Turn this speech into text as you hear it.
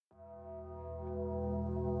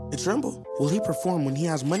It tremble. Will he perform when he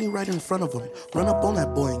has money right in front of him? Run up on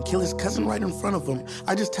that boy and kill his cousin right in front of him.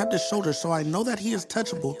 I just tapped his shoulder so I know that he is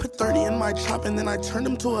touchable. Put 30 in my chop and then I turned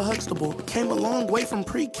him to a Huxtable. Came a long way from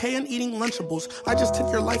pre-K and eating Lunchables. I just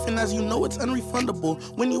took your life and as you know it's unrefundable.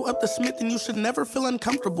 When you up the Smith then you should never feel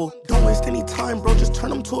uncomfortable. Don't waste any time bro, just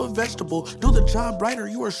turn him to a vegetable. Do the job right or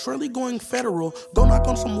you are surely going federal. Go knock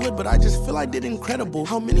on some wood but I just feel I did incredible.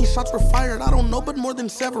 How many shots were fired? I don't know but more than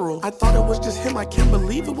several. I thought it was just him, I can't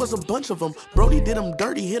believe it was a bunch of them. Brody did him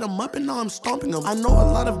dirty, hit him up and now I'm stomping him. I know a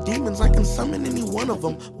lot of demons, I can summon any one of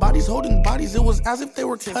them. Bodies holding bodies, it was as if they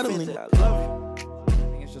were cuddling. I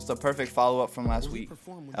think it's just a perfect follow-up from last week.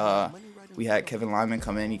 We had Kevin Lyman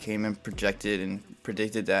come in, he came in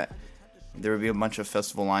predicted that there would be a bunch of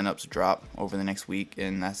festival lineups drop over the next week,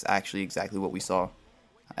 and that's actually exactly what we saw.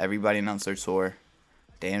 Everybody announced their tour.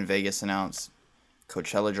 Dan Vegas announced.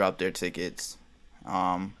 Coachella dropped their tickets.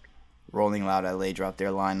 Rolling Loud LA dropped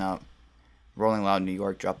their lineup. Rolling Loud New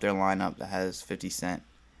York dropped their lineup that has 50 Cent.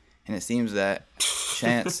 And it seems that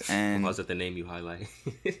Chance and... Why was that the name you highlight?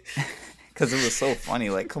 Because it was so funny.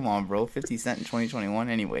 Like, come on, bro. 50 Cent in 2021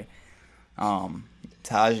 anyway.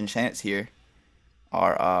 Taj and Chance here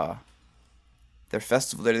are... They're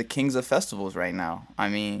the kings of festivals right now. I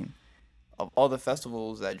mean, of all the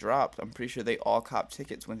festivals that dropped, I'm pretty sure they all copped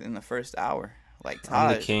tickets within the first hour. Like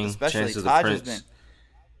Taj, especially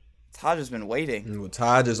Taj has been waiting. Well,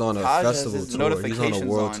 Taj is on a festival tour. He's on a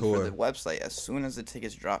world tour. For the website. As soon as the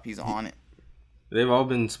tickets drop, he's on it. They've all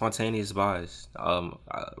been spontaneous buys.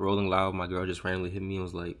 Rolling Loud, my girl just randomly hit me and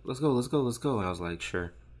was like, let's go. And I was like,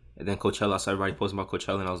 sure. And then Coachella, I saw everybody posting about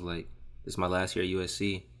Coachella, and I was like, this is my last year at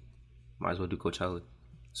USC. Might as well do Coachella.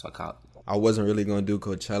 So I caught. I wasn't really going to do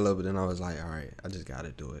Coachella, but then I was like, all right, I just got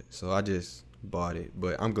to do it. So I just bought it.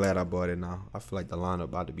 But I'm glad I bought it now. I feel like the lineup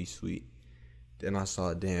about to be sweet. Then I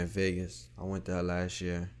saw Dan Vegas. I went there last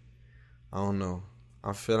year. I don't know.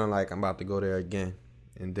 I'm feeling like I'm about to go there again.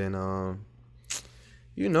 And then,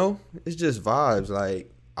 it's just vibes.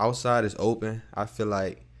 Like, outside is open. I feel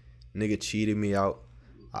like nigga cheated me out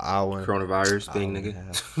an hour. Coronavirus thing,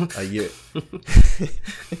 nigga. A year.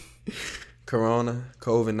 Corona,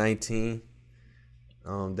 COVID-19.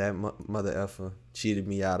 That mother effer cheated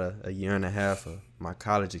me out of a year and a half of my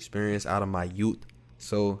college experience, out of my youth.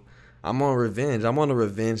 So I'm on revenge. I'm on a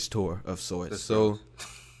revenge tour of sorts. Chance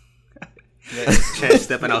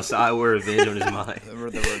stepping outside with revenge on his mind. The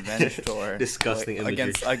revenge tour. Disgusting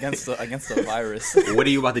imagery. Against the virus. What are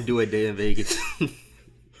you about to do at Day in Vegas?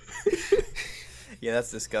 Yeah,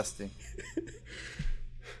 that's disgusting.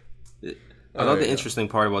 I thought the interesting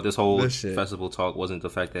part about this whole festival talk wasn't the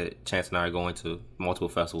fact that Chance and I are going to multiple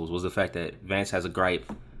festivals, was the fact that Vance has a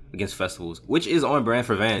gripe against festivals, which is on brand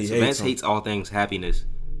for Vance. Vance hates all things happiness.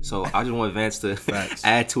 So I just want Vance to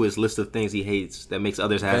add to his list of things he hates that makes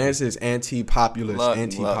others happy. Vance is anti-populist.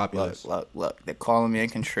 Look. They're calling me a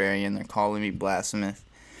contrarian. They're calling me blasphemous.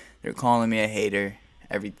 They're calling me a hater.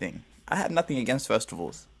 Everything. I have nothing against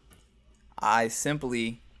festivals. I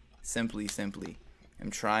simply am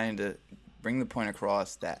trying to bring the point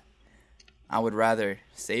across that I would rather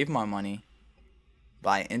save my money,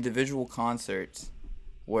 buy individual concerts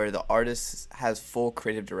where the artist has full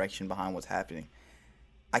creative direction behind what's happening.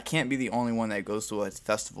 I can't be the only one that goes to a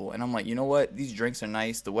festival and I'm like, you know what? These drinks are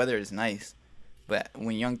nice. The weather is nice. But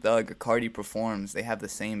when Young Thug or Cardi performs, they have the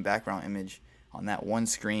same background image on that one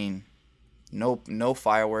screen. No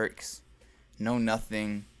fireworks. No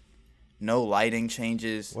nothing. No lighting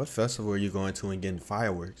changes. What festival are you going to and getting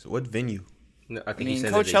fireworks? What venue? No, I think he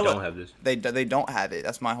said Coachella, that they don't have this. They don't have it.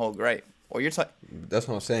 That's my whole gripe. Or you're That's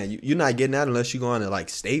what I'm saying. You're not getting that unless you're going to like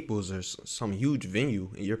Staples or some huge venue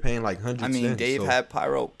and you're paying like hundreds. I mean, Dave had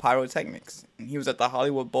pyrotechnics and he was at the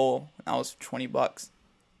Hollywood Bowl. And that was $20.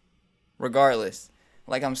 Regardless,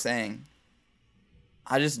 like I'm saying,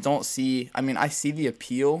 I just don't see. I mean, I see the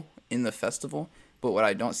appeal in the festival, but what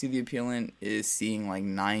I don't see the appeal in is seeing like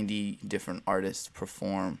 90 different artists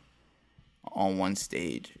perform on one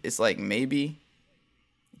stage. It's like maybe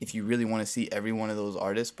if you really want to see every one of those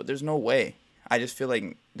artists, but there's no way. I just feel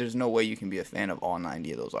like there's no way you can be a fan of all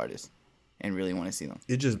 90 of those artists and really want to see them.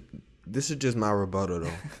 This is just my rebuttal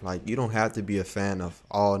though. Like, you don't have to be a fan of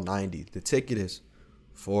all 90. The ticket is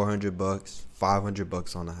 $400,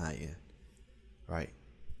 $500 on the high end, right?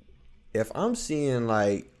 If I'm seeing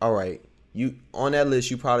like, all right, you on that list,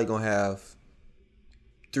 you probably gonna have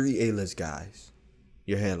 3 A-list guys,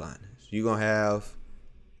 your headliners. You're gonna have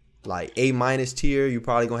like A- tier. You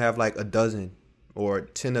probably gonna have like a dozen or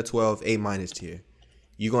 10 or 12 A- tier.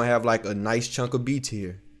 You're gonna have like a nice chunk of B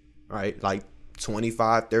tier, right? Like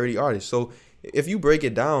 25, 30 artists. So if you break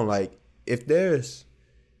it down, like if there's,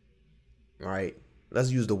 all right,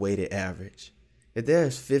 let's use the weighted average. If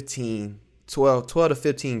there's 12 to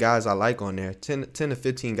 15 guys I like on there, 10 to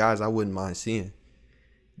 15 guys I wouldn't mind seeing,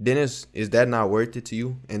 then is that not worth it to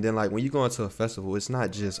you? And then, like, when you go into a festival, it's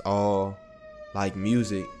not just all, like,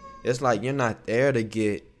 music. It's like you're not there to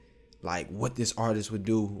get, like, what this artist would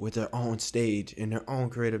do with their own stage in their own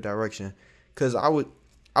creative direction. Because I would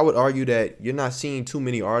argue that you're not seeing too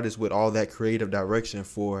many artists with all that creative direction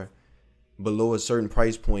for below a certain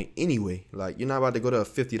price point anyway. Like, you're not about to go to a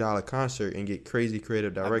 $50 concert and get crazy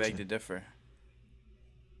creative direction. I beg to differ.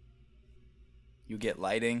 You get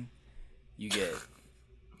lighting. You get...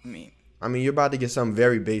 I mean, you're about to get something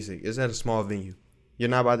very basic. It's at a small venue. You're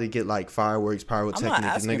not about to get like fireworks, pyrotechnics. I'm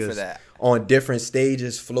not asking for that. On different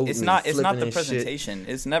stages, floating. It's not the Shit. presentation.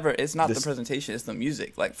 It's not the presentation. It's the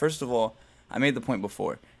music. Like, first of all, I made the point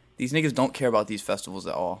before. These niggas don't care about these festivals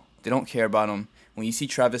at all. They don't care about them. When you see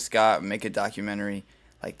Travis Scott make a documentary,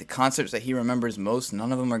 like, the concerts that he remembers most,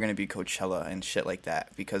 none of them are going to be Coachella and shit like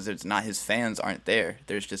that, because it's not, his fans aren't there.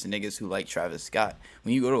 There's just niggas who like Travis Scott.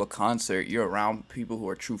 When you go to a concert, you're around people who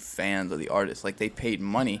are true fans of the artist. Like, they paid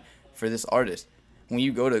money for this artist. When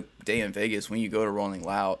you go to Day in Vegas, when you go to Rolling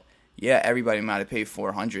Loud, yeah, everybody might have paid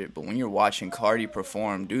 $400, but when you're watching Cardi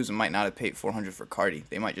perform, dudes might not have paid $400 for Cardi.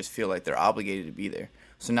 They might just feel like they're obligated to be there.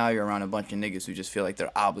 So now you're around a bunch of niggas who just feel like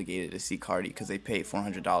they're obligated to see Cardi because they paid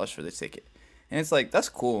 $400 for the ticket. And it's like, that's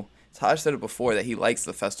cool. Taj said it before that he likes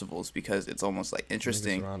the festivals because it's almost like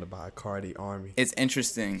interesting. Surrounded by a Cardi army. It's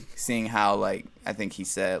interesting seeing how, like, I think he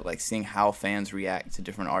said, like, seeing how fans react to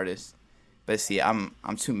different artists. But see, I'm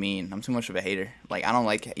too mean. I'm too much of a hater. Like, I don't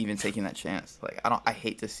like even taking that chance. Like, I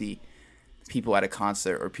hate to see people at a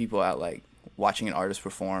concert or people at, like, watching an artist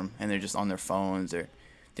perform and they're just on their phones or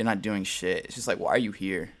they're not doing shit. It's just like, why are you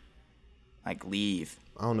here? Like, leave.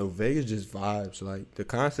 I don't know. Vegas just vibes. Like, the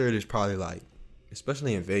concert is probably like,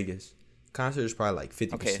 especially in Vegas, concert is probably like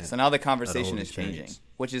 50%. Okay, so now the conversation is changing,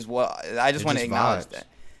 which is what I just want to acknowledge that.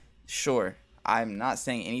 Sure, I'm not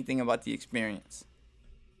saying anything about the experience.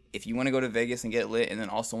 If you want to go to Vegas and get lit and then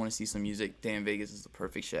also want to see some music, Day in Vegas is the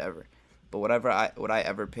perfect shit ever. But would I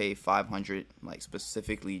ever pay $500, like,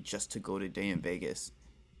 specifically just to go to Day in Vegas?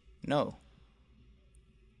 No.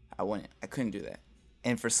 I wouldn't. I couldn't do that.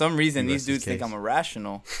 And for some reason, these dudes think I'm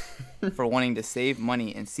irrational for wanting to save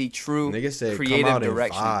money and see true creative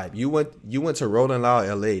direction. And vibe. You went to Rolling Loud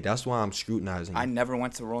LA. That's why I'm scrutinizing you. I never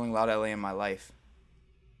went to Rolling Loud LA in my life.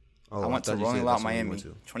 I went to Rolling Loud Miami,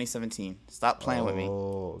 2017. Stop playing with me.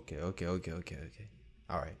 Oh, okay.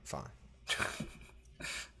 All right, fine.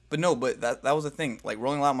 But that was the thing. Like,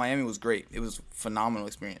 Rolling Loud Miami was great. It was a phenomenal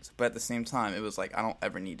experience. But at the same time, it was like, I don't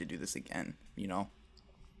ever need to do this again, you know?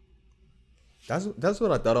 That's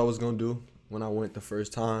what I thought I was going to do when I went the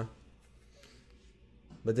first time.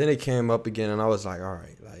 But then it came up again, and I was like, all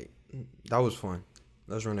right, like, that was fun.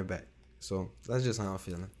 Let's run it back. So that's just how I'm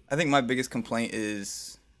feeling. I think my biggest complaint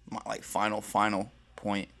is, my, like, final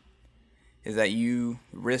point is that you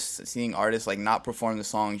risk seeing artists, like, not perform the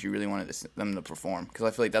songs you really wanted them to perform. Because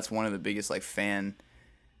I feel like that's one of the biggest, like, fan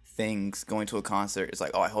things going to a concert. It's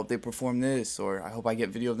like, oh, I hope they perform this, or I hope I get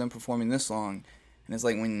video of them performing this song. And it's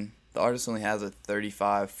like, when the artist only has a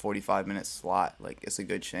 35, 45-minute slot, like, it's a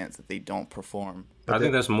good chance that they don't perform. I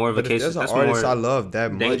think that's more of a case. There's an artist I love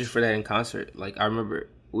that much. Dangerous for that in concert. Like, I remember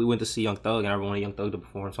we went to see Young Thug, and I wanted Young Thug to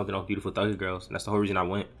perform something off Beautiful Thugger Girls, and that's the whole reason I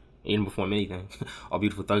went. He didn't perform anything. All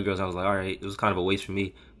Beautiful Thugger Girls, I was like, all right, it was kind of a waste for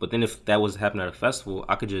me. But then if that was happening at a festival,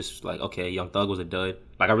 I could just, like, okay, Young Thug was a dud.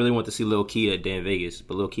 Like, I really wanted to see Lil Key at Day in Vegas,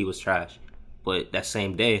 but Lil Key was trash. But that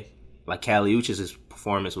same day, like, Kali Uchis'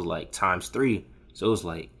 performance was, like, ×3. So it was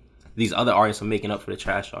like, these other artists are making up for the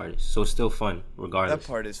trash artists. So it's still fun, regardless. That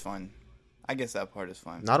part is fun. I guess that part is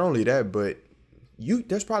fun. Not only that, but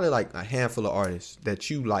there's probably, like, a handful of artists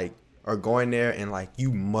that you, like, are going there and, like,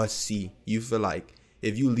 you must see. You feel like,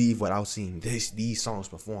 if you leave without seeing these songs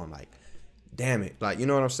perform, like, damn it. Like, you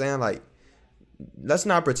know what I'm saying? Like, let's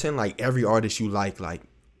not pretend like every artist you like,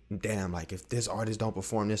 damn, like, if this artist don't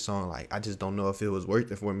perform this song, like, I just don't know if it was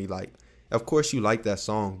worth it for me. Like, of course you like that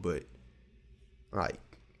song, but, like,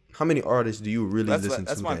 how many artists do you really listen to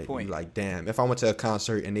that's my point. Like, damn, if I went to a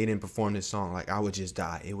concert and they didn't perform this song, like, I would just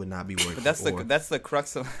die. It would not be worth it. But that's the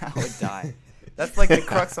crux of I would die. That's, like, the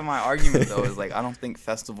crux of my argument, though, is, like, I don't think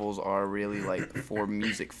festivals are really, like, for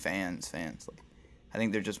music fans. Like, I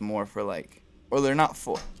think they're just more for, like, or they're not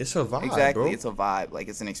for. It's a vibe, exactly, bro. It's a vibe. Like,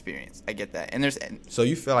 it's an experience. I get that. And so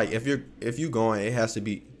you feel like if you going, it has to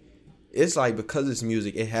be. It's like, because it's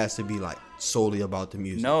music, it has to be, like, solely about the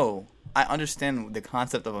music. No, I understand the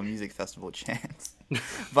concept of a music festival, Chance.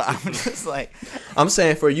 But I'm just like, I'm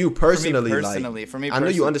saying for you personally, for me, I know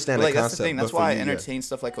you understand the concept. That's the thing. That's why I entertain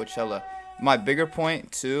stuff like Coachella. My bigger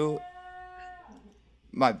point too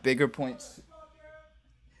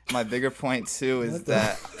is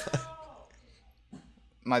that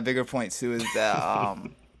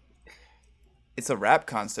it's a rap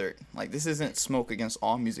concert. Like, this isn't smoke against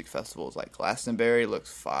all music festivals. Like, Glastonbury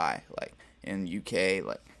looks fire. Like, in UK,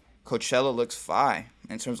 like, Coachella looks fire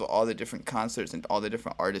in terms of all the different concerts and all the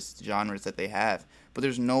different artists genres that they have. But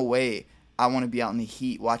there's no way I want to be out in the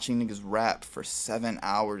heat watching niggas rap for 7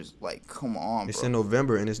 hours. Like, come on, bro. It's in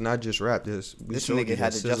November, and it's not just rap. This nigga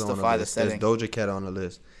had to justify the setting. There's Doja Cat on the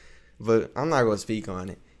list. But I'm not going to speak on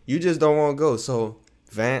it. You just don't want to go. So,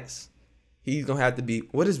 Vance, he's going to have to be...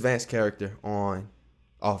 What is Vance's character on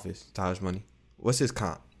Office, Taj Money? What's his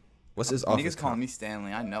comp? What's his office Niggas calling me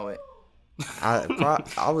Stanley. I know it. I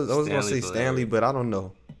was going to say Stanley, but I don't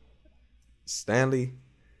know. Stanley.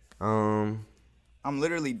 I'm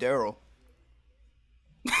literally Daryl.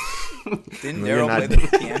 Didn't Daryl play the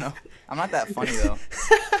piano? I'm not that funny, though.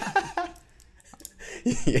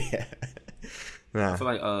 Yeah. Nah. I feel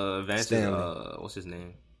like Vance is, what's his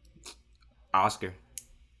name? Oscar.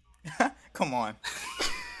 Come on.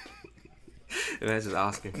 Vance is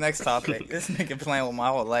Oscar. Next topic. This nigga playing with my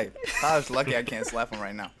whole life. I was lucky I can't slap him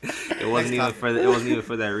right now. It wasn't even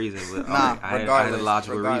for that reason. But I had a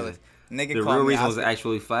logical reason. Nigga, the real reason was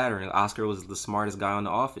actually flattering. Oscar was the smartest guy on The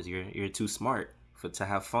Office. You're too smart to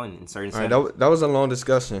have fun in certain settings. All right, that was a long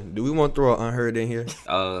discussion. Do we want to throw an unheard in here?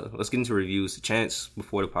 Let's get into reviews. Chance,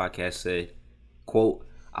 before the podcast, said, quote,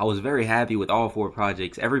 "I was very happy with all 4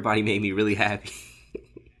 projects. Everybody made me really happy."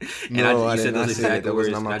 I said those exact words.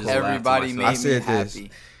 Everybody made me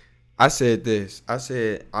happy. I said this. I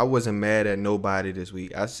said I wasn't mad at nobody this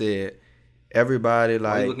week. I said everybody,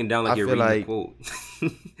 like... Why are you looking down like you're reading the quote?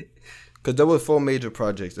 Because there were 4 major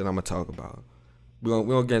projects that I'm going to talk about. We're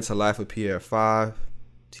gonna get into Life of Pierre 5,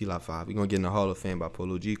 T-Lot 5. We're going to get into Hall of Fame by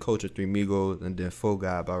Polo G, Culture 3 Migos, and then Full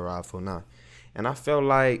Guy by Rob 49. And I felt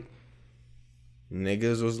like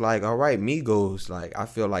niggas was like, all right, Migos. Like, I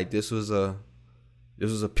feel like this was a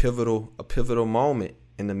pivotal moment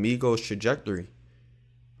in the Migos trajectory.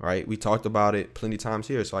 Right? We talked about it plenty times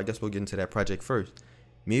here, so I guess we'll get into that project first.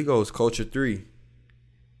 Migos, Culture 3,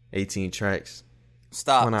 18 tracks.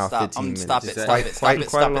 Stop it.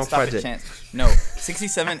 Chance. No,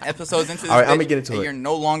 67 episodes into this. All right, I'm gonna get into it. You're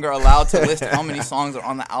no longer allowed to list how many songs are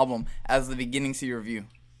on the album as the beginning to your review.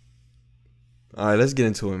 All right, let's get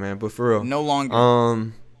into it, man. But for real, no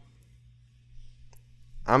longer.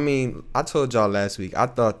 I mean, I told y'all last week, I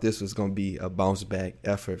thought this was gonna be a bounce back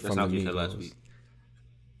effort from the Migos. Last week.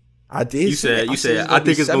 I did. You said. I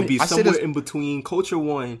think it's gonna be somewhere in between Culture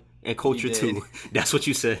 1 and Culture 2. That's what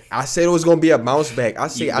you said. I said it was gonna be a bounce back. I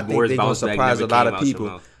think they're gonna surprise a lot of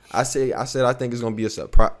people. I said I think it's gonna be a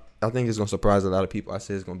surprise. I think it's gonna surprise a lot of people. I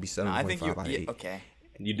said it's gonna be 7.5 out of 8. Okay.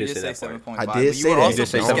 You did say 7.5. I did say that. You did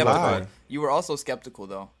say skeptical. You were also skeptical,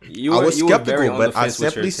 though. I was skeptical, but I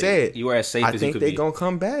simply said you were as safe as you could be. I think they're gonna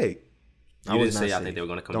come back. You didn't say I think they were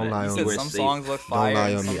gonna come back. Don't lie on me. Some songs look fire. Don't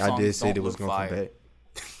lie on me. I did say they was gonna come back.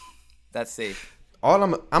 That's safe. All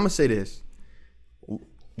I'm gonna say this.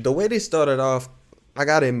 The way they started off, I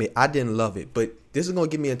gotta admit, I didn't love it. But this is gonna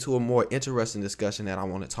get me into a more interesting discussion that I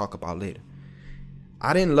want to talk about later.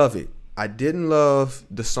 I didn't love it. I didn't love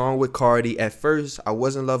the song with Cardi. At first, I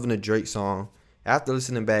wasn't loving the Drake song. After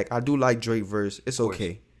listening back, I do like Drake verse. It's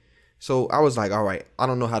okay. So I was like, all right, I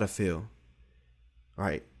don't know how to feel. All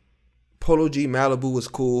right. Polo G Malibu was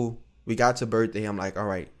cool. We got to Birthday. I'm like, all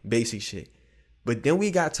right, basic shit. But then we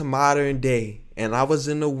got to Modern Day, and I was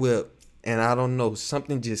in the whip, and I don't know,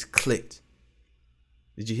 something just clicked.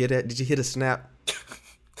 Did you hear that? Did you hear the snap?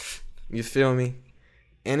 You feel me?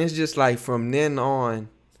 And it's just like from then on,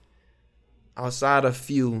 outside a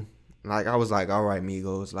few, like I was like, all right,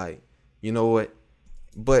 Migos, like, you know what?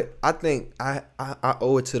 But I think I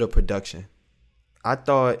owe it to the production. I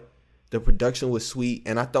thought the production was sweet,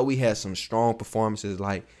 and I thought we had some strong performances.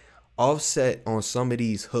 Like, Offset on some of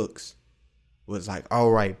these hooks was like,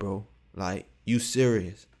 all right, bro. Like, you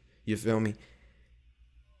serious. You feel me?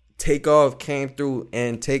 Takeoff came through,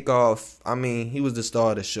 and Takeoff, I mean, he was the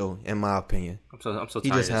star of the show, in my opinion. I'm so tired.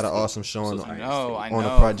 He just had an awesome showing I know. on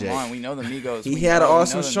the project. Come on, we know the Migos. He had an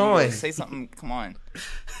awesome showing. Say something. Come on.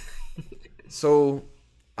 So,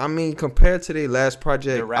 I mean, compared to their last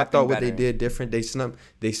project, I thought what they better. did different. They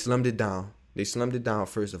slimmed it down. They slimmed it down,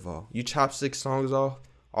 first of all. You chop 6 songs off,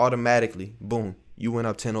 automatically, boom, you went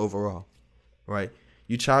up 10 overall. Right?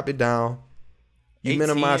 You chop it down. You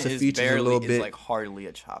minimize the features a little bit. It's like hardly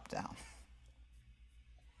a chop down.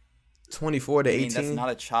 24 to 18. That's not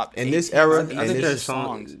a chopped. In this era, I think there's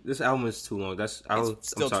songs. This album is too long. I'm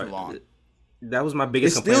sorry. Too long. That was my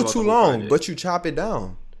biggest. It's still too long, but you chop it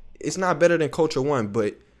down. It's not better than Culture One,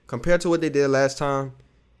 but compared to what they did last time,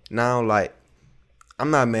 now like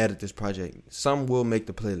I'm not mad at this project. Some will make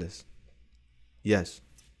the playlist. Yes.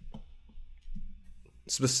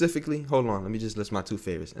 Specifically, hold on. Let me just list my 2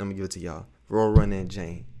 favorites. And I'm gonna give it to y'all. Roll Run and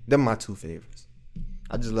Jane. They're my 2 favorites.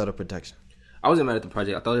 I just love the protection. I wasn't mad at the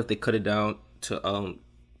project. I thought if they cut it down to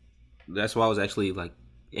that's why I was actually like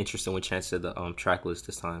interested when Chance said the track list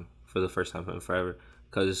this time for the first time in forever.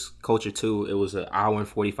 Because Culture 2, it was an hour and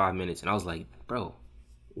 45 minutes, and I was like, bro,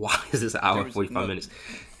 why is this an hour and 45 minutes?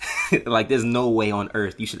 Like, there's no way on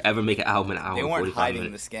earth you should ever make an album in an hour and 45 minutes. They weren't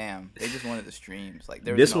hiding the scam. They just wanted the streams. Like,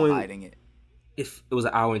 there was no hiding it. If it was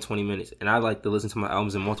an hour and 20 minutes, and I like to listen to my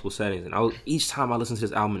albums in multiple settings, and each time I listen to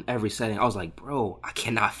this album in every setting, I was like, bro, I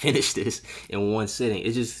cannot finish this in one sitting.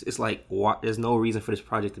 It's like, there's no reason for this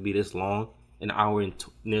project to be this long, an hour and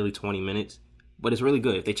nearly 20 minutes, but it's really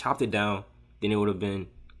good. If they chopped it down, then it would have been,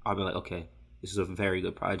 I'll be like, okay, this is a very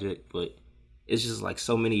good project, but it's just like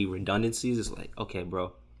so many redundancies. It's like, okay,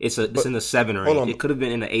 bro, it's in the 7 range. It could have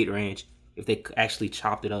been in the 8 range if they actually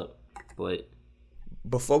chopped it up, but...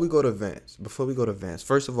 Before we go to Vance,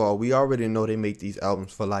 first of all, we already know they make these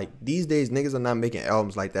albums for like, these days niggas are not making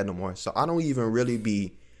albums like that no more. So I don't even really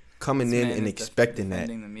be coming in and expecting that.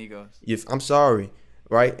 I'm sorry,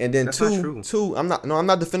 right? And then two, I'm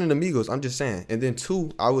not defending the Migos. I'm just saying. And then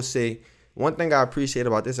 2, I would say one thing I appreciate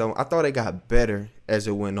about this album, I thought it got better as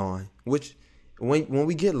it went on. Which when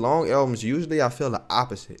we get long albums, usually I feel the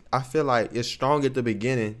opposite. I feel like it's strong at the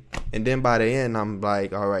beginning, and then by the end, I'm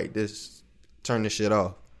like, all right, turn this shit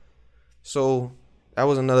off. So that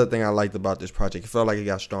was another thing I liked about this project. It felt like it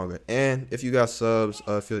got stronger. And if you got subs,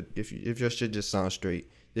 if your shit just sounds straight,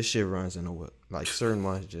 this shit runs in a whip. Like certain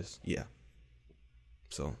ones just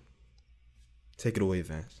So take it away,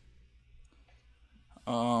 Vance.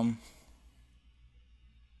 I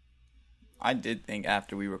did think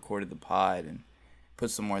after we recorded the pod and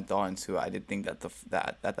put some more thought into it, I did think that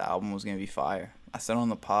the album was gonna be fire. I said on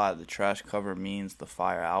the pod, the trash cover means the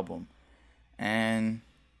fire album. And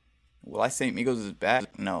will I say Migos is bad?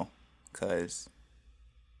 No, because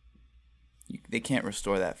they can't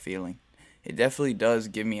restore that feeling. It definitely does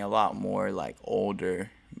give me a lot more like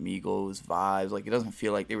older Migos vibes. Like, it doesn't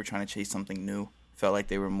feel like they were trying to chase something new. It felt like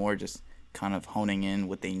they were more just kind of honing in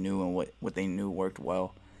what they knew and what they knew worked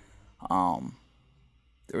well.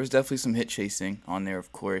 There was definitely some hit chasing on there,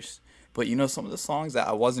 of course. But you know, some of the songs that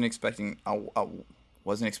I wasn't expecting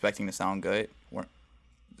to sound good weren't.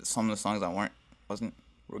 Some of the songs wasn't.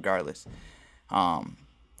 Regardless,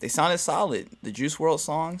 they sounded solid. The Juice WRLD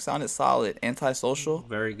song sounded solid. Antisocial,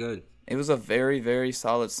 very good. It was a very, very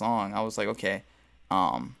solid song. I was like, okay,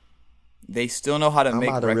 they still know how to make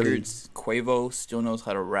records. Quavo still knows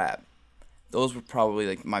how to rap. Those were probably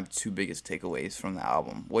like my 2 biggest takeaways from the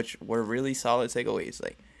album, which were really solid takeaways.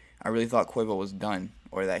 Like, I really thought Quavo was done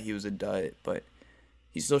or that he was a dud, but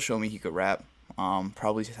he still showed me he could rap.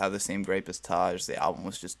 Probably have the same gripe as Taj. The album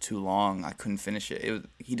was just too long. I couldn't finish it.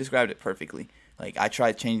 He described it perfectly. Like, I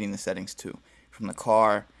tried changing the settings too, from the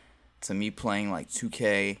car to me playing like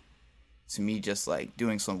 2K to me just like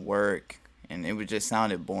doing some work, and it would just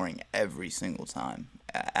sounded boring every single time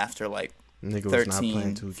after like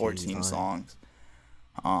 13, 14 songs.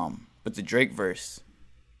 But the Drake verse,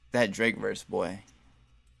 boy.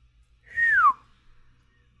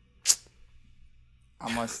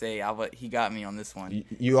 I must say, he got me on this one.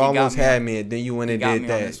 You almost had me, and then you went and did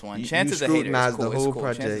that. On this one. Chance is a hater. It's cool. The whole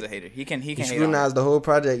project. Chance is a hater. He can scrutinized the whole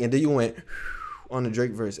project, and then you went on the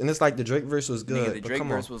Drake verse, and it's like the Drake verse was good. Nigga, the Drake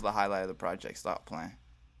verse was the highlight of the project. Stop playing.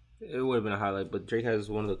 It would have been a highlight, but Drake has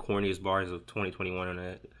one of the corniest bars of 2021 on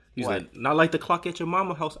that. He's like, not like the clock at your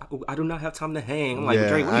mama house. I do not have time to hang. I'm like,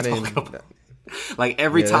 Drake, what are you talking about? Like,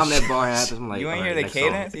 every time that bar happens, I'm like, you ain't hear the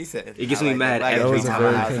cadence? He said, it gets me mad every time.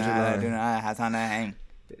 I do not have time to hang.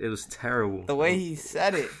 It was terrible. The way he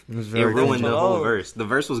said it. It ruined the whole verse. The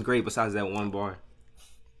verse was great besides that one bar.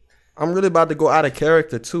 I'm really about to go out of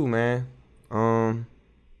character too, man.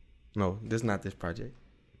 No, this is not this project.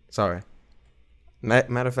 Sorry.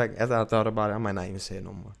 Matter of fact, as I thought about it, I might not even say it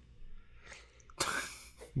no more.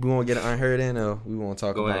 We want to get an unheard in, or we want to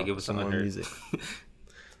talk about some more music?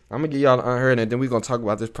 I'm going to give y'all an unheard, and then we're going to talk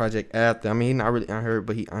about this project after. I mean, he's not really unheard,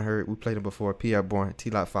 but he unheard. We played him before. P.R. Bourne,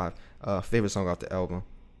 T-Lot 5. Favorite song off the album.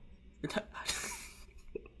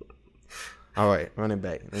 All right, running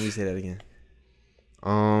back. Let me say that again.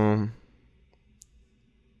 All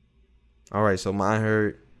right, so my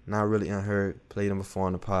unheard, not really unheard. Played him before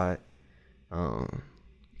on the pod.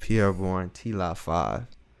 P.R. Bourne, T-Lot 5.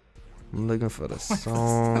 I'm looking for the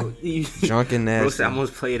song. Drunk and Nasty. Bro, I'm gonna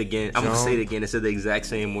play it again. I'm gonna say it again. It said the exact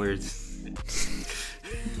same words.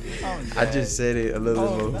 I just said it a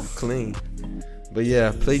little more clean. But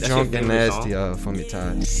yeah, play That's Drunk and Nasty for me,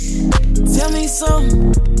 Ty. Tell me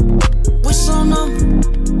something. What's your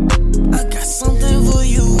number? I got something for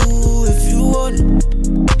you if you want it.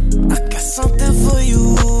 I got something for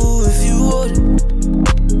you if you want it.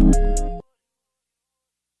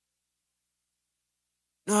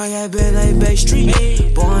 No, I got bad like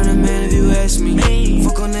Backstreet. Born a man if you ask me.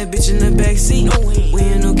 Fuck on that bitch in the backseat. We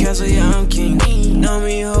in no castle, yeah, I'm king. Know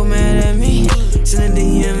me, hoe mad at me. Send a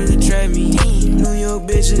DM to trap me. New York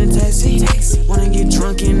bitch in a taxi. Wanna get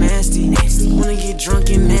drunk and nasty. Wanna get drunk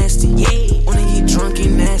and nasty. Wanna get drunk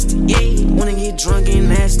and nasty. Wanna get drunk and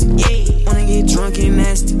nasty. Wanna get drunk and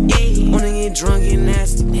nasty. Wanna get drunk and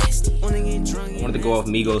nasty. Wanna get drunk. I wanted to go off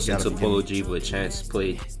Migos into Polo G, but Chance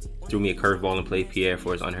threw me a curveball and played Pierre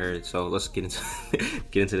for his Unheard. So let's get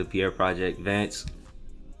into the Pierre project. Vance,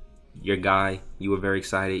 your guy, you were very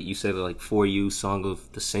excited. You said like For You, song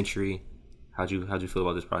of the century. How'd you feel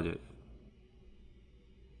about this project?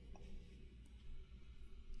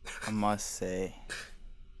 I must say,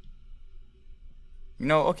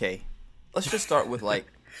 okay, let's just start with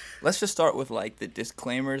the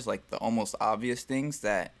disclaimers, like the almost obvious things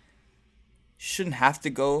that shouldn't have to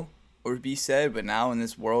go or be said, but now in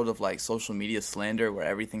this world of like social media slander where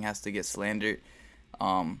everything has to get slandered,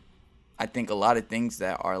 I think a lot of things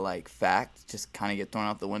that are like fact just kind of get thrown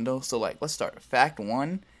out the window. So like, let's start. Fact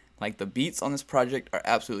one, like the beats on this project are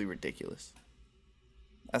absolutely ridiculous.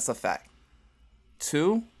 That's a fact.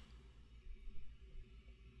 Two,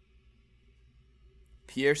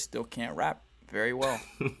 Pierre still can't rap very well.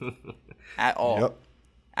 At all. Yep.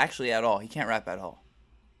 Actually, at all. He can't rap at all.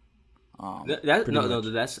 I'm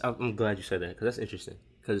glad you said that, because that's interesting.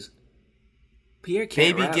 Because Pierre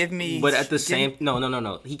can't rap, give me. But at the same,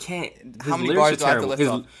 no, he can't. How many bars do I have to lift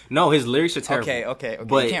off? His lyrics are terrible. Okay.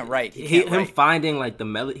 But he can't write. Him finding like the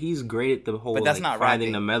melody, he's great at the whole. But that's like, not finding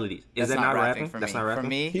rapping. The melodies. Is that not rapping? That's not rapping. For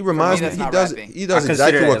me, he reminds me. He does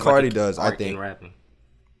exactly what Cardi does. I think. Rapping.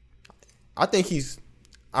 I think he's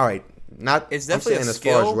all right. Not. It's definitely I'm saying a as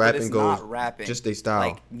skill, far as rapping but goes, not rapping. Just their style.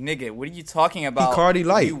 Like, nigga, what are you talking about? He Cardi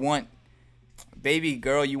light. You want, baby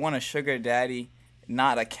girl, you want a sugar daddy,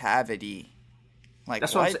 not a cavity. Like,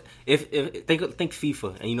 that's what I'm saying. If think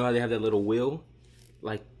FIFA, and you know how they have that little wheel,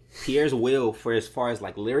 like Pierre's wheel for as far as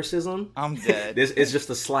like lyricism, I'm dead. It's just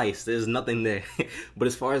a slice. There's nothing there. But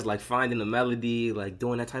as far as like finding the melody, like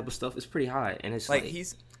doing that type of stuff, it's pretty high. And it's like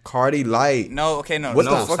he's Cardi light. No, okay, no. What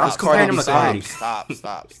the fuck is Cardi saying? Stop.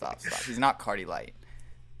 He's not Cardi light.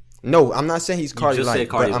 No, I'm not saying he's Cardi light,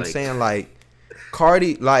 but I'm saying like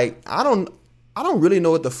Cardi, like I don't really know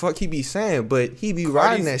what the fuck he be saying, but he be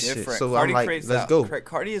riding that shit. So Cardi, I'm like, let's go.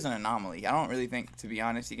 Cardi is an anomaly. I don't really think, to be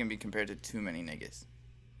honest, he can be compared to too many niggas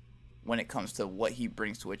when it comes to what he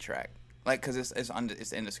brings to a track. Like, because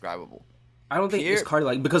it's indescribable. I don't think it's Cardi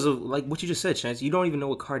like, because of like what you just said, Chance. You don't even know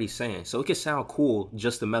what Cardi's saying, so it could sound cool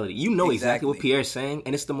just the melody. You know exactly what Pierre's saying,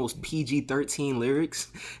 and it's the most PG-13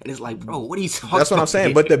 lyrics, and it's like, bro, what are you talking about? That's what I'm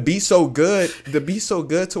saying. But the beat's so good. The beat's so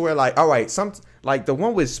good to where like, all right, like the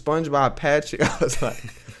one with SpongeBob Patrick, I was like,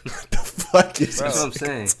 what the fuck is That's what I'm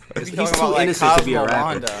saying. He's too innocent to be a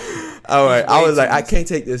rapper. All right, I was like, I can't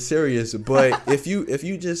take this serious. But if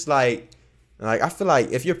you just like I feel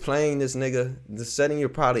like if you're playing this nigga, the setting you're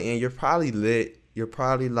probably in, you're probably lit. You're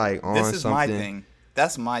probably like on something. This is my thing.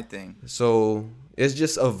 That's my thing. So it's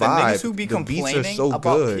just a vibe. The niggas who be the complaining beats are so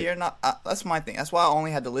about good. Pierre, that's my thing. That's why I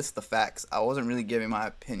only had to list the facts. I wasn't really giving my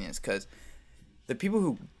opinions, because the people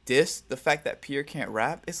who diss the fact that Pierre can't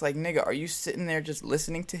rap, it's like, nigga, are you sitting there just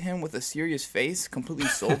listening to him with a serious face, completely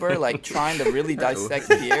sober, like trying to really dissect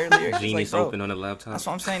Pierre lyrics? Genius like, open on a laptop. That's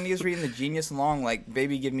what I'm saying. Niggas reading the Genius long, like,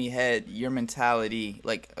 baby, give me head, your mentality.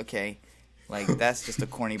 Like, okay, like, that's just a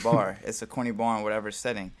corny bar. It's a corny bar in whatever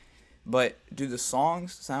setting. But do the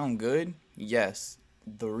songs sound good? Yes.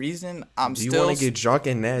 The reason I'm still... Do you want to get drunk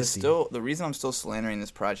and nasty? The reason I'm still slandering this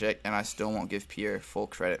project, and I still won't give Pierre full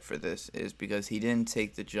credit for this, is because he didn't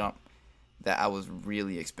take the jump that I was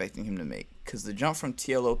really expecting him to make. Because the jump from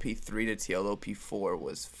TLOP 3 to TLOP 4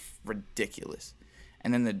 was ridiculous.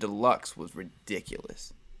 And then the deluxe was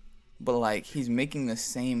ridiculous. But, like, he's making the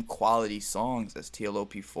same quality songs as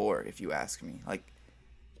TLOP 4, if you ask me. Like,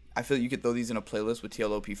 I feel you could throw these in a playlist with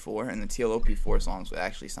TLOP 4, and the TLOP 4 songs would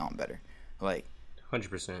actually sound better. Like...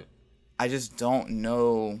 100%. I just don't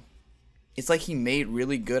know. It's like he made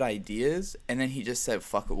really good ideas, and then he just said,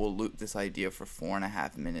 fuck it, we'll loop this idea for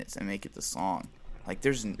 4.5 minutes and make it the song. Like,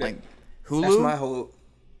 there's, like, Hulu. That's my whole...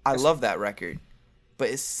 I love that record, but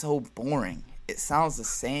it's so boring. it sounds the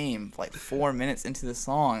same. Like 4 minutes into the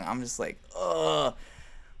song, I'm just like, ugh.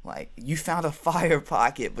 Like, you found a fire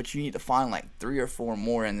pocket, but you need to find like 3 or 4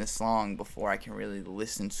 more in this song before I can really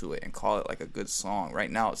listen to it and call it like a good song. Right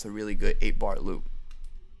now, it's a really good 8-bar loop.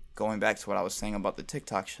 Going back to what I was saying about the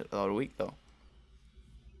TikTok shit of the week, though.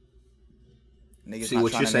 Niggas see not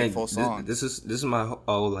what trying you're to make saying. full songs. This is my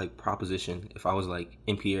whole like proposition. If I was like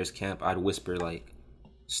in Pierre's camp, I'd whisper like,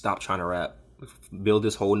 "Stop trying to rap. Build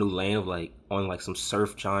this whole new lane of like on like some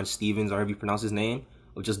Surf John Stevens, or however you pronounce his name,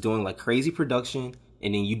 of just doing like crazy production."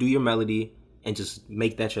 And then you do your melody and just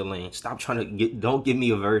make that your lane. Stop trying to don't give me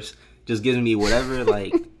a verse. Just give me whatever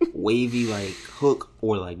like wavy like hook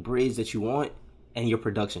or like bridge that you want and your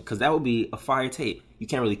production. Because that would be a fire tape. You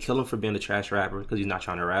can't really kill him for being a trash rapper because he's not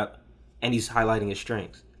trying to rap. And he's highlighting his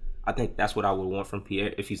strengths. I think that's what I would want from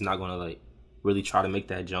Pierre if he's not going to like really try to make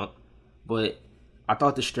that jump. But I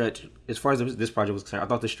thought the stretch, as far as this project was concerned, I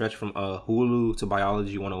thought the stretch from Hulu to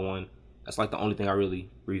Biology 101, that's like the only thing I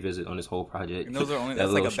really revisit on this whole project. And those are only,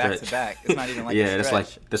 that's like a back-to-back. It's not even like yeah, a stretch.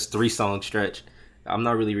 it's like this 3-song stretch. I'm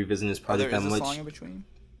not really revisiting this project that much. Is a song in between?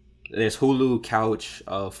 There's Hulu, Couch,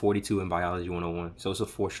 42, and Biology 101. So it's a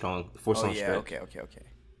 4-song stretch. Okay.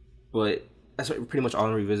 But that's pretty much all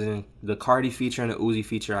I'm revisiting. The Cardi feature and the Uzi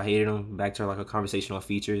feature, I hated them. Back to like a conversation on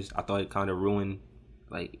features. I thought it kind of ruined,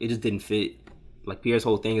 like, it just didn't fit. Like, Pierre's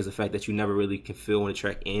whole thing is the fact that you never really can feel when a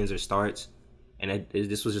track ends or starts. And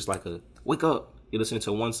this was just like a, wake up. You're listening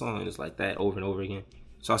to one song and it's like that over and over again.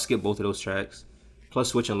 So I skipped both of those tracks. Plus,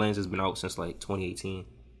 Switching Lanes has been out since like 2018.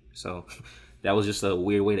 So that was just a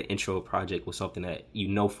weird way to intro a project with something that you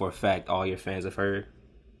know for a fact all your fans have heard.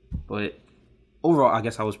 But overall, I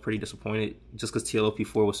guess I was pretty disappointed just because TLOP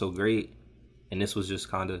 4 was so great. And this was just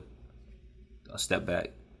kind of a step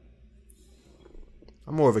back.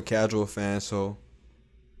 I'm more of a casual fan, so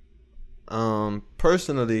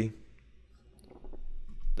personally,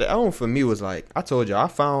 the album for me was like, I told you, I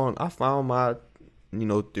found my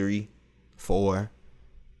 3, 4.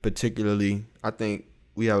 Particularly, I think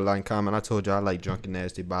we have a lot in common. I told you I like Drunk and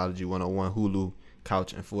Nasty, Biology 101, Hulu,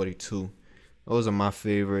 Couch, and 42. Those are my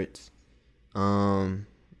favorites. And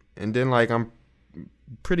then like I'm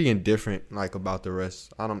pretty indifferent like about the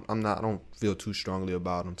rest. I don't feel too strongly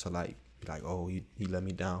about them to like oh he let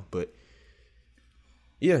me down. But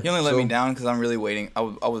yeah, he only let me down because I'm really waiting. I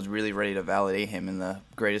was really ready to validate him in the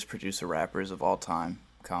greatest producer rappers of all time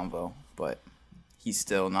convo, but he's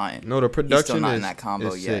still not in. No, the production he's still not in that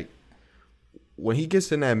combo yet. Sick. When he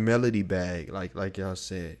gets in that melody bag, like y'all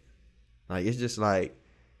said, like it's just like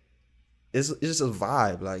it's just a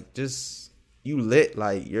vibe. Like just you lit,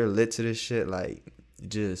 like you're lit to this shit, like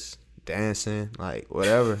just dancing, like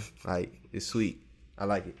whatever. Like it's sweet. I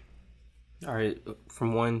like it. All right,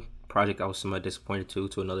 from one project I was semi-disappointed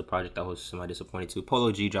to another project I was semi-disappointed to.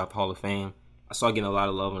 Polo G dropped Hall of Fame. I saw getting a lot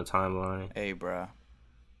of love on the timeline. Hey, bro.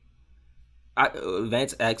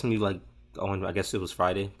 Vance asked me, like, on, I guess it was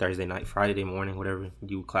Friday morning, whatever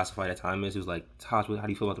you classify that time as. He was like, Taj, how do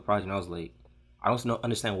you feel about the project? And I was like, I don't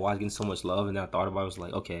understand why it's getting so much love. And then I thought about it, I was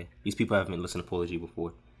like, okay, these people haven't been listening to Polo G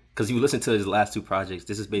before. Because if you listen to his last 2 projects,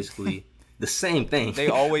 this is basically the same thing. They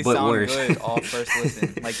always but sound worse. good off first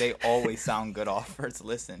listen. Like, they always sound good off first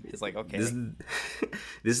listen. It's like, okay. This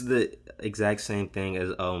is the exact same thing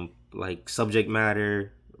as, like, Subject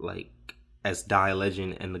Matter, like, as Die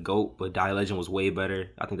Legend and The GOAT, but Die Legend was way better.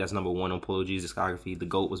 I think that's number 1 on Polo G's discography. The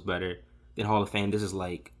GOAT was better. Then Hall of Fame, this is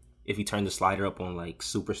like, if you turn the slider up on, like,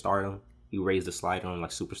 Superstardom, you raise the slider on, like,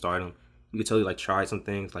 Superstardom, you could tell you, like, tried some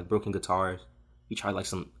things, like Broken Guitars. You tried, like,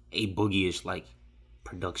 some A-Boogie-ish, like,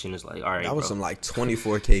 production. Is like, all right, that was bro. some, like,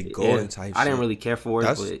 24K golden type shit. I didn't really care for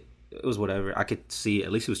it, but it was whatever. I could see,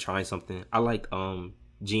 at least he was trying something. I liked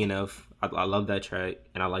GNF. I love that track,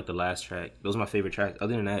 and I like the last track. Those are my favorite tracks.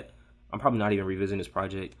 Other than that, I'm probably not even revisiting this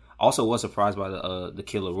project. Also was surprised by the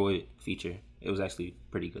Kid Laroi feature. It was actually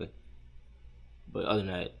pretty good. But other than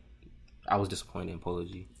that, I was disappointed in Polo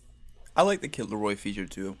G. I like the Kid Laroi feature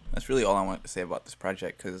too. That's really all I want to say about this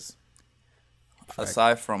project, because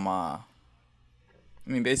aside from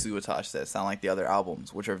basically what Tosh said, sound like the other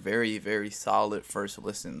albums, which are very, very solid first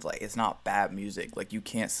listens. Like, it's not bad music. Like, you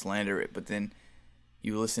can't slander it, but then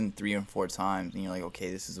you listen 3 and 4 times and you're like,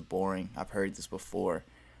 okay, this is boring. I've heard this before.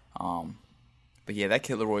 But yeah, that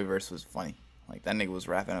Kid Laroi verse was funny. Like, that nigga was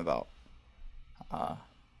rapping about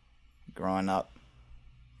growing up,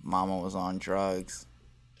 mama was on drugs,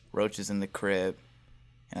 roaches in the crib.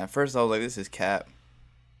 And at first I was like, this is cap.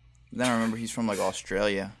 But then I remember he's from like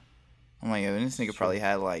Australia. I'm like, yo, this nigga probably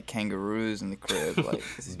had like kangaroos in the crib. Like,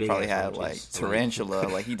 he probably had like tarantula.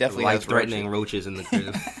 Like, he definitely has life-threatening roaches in the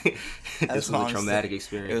crib. This was a traumatic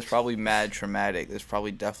experience. It was probably mad traumatic. It was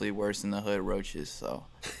probably definitely worse than the hood roaches. So,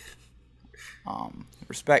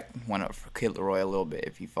 respect went up for Kid Laroi a little bit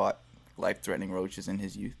if he fought life-threatening roaches in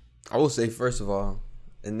his youth. I will say, first of all,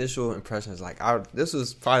 initial impressions, like, this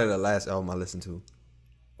was probably the last album I listened to.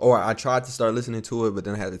 Or I tried to start listening to it, but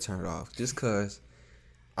then I had to turn it off. Just because,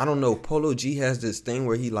 I don't know, Polo G has this thing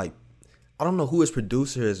where he, like, I don't know who his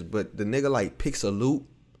producer is, but the nigga, like, picks a loop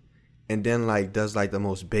and then, like, does, like, the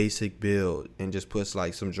most basic build and just puts,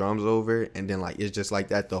 like, some drums over it. And then, like, it's just like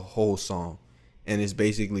that the whole song. And it's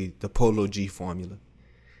basically the Polo G formula.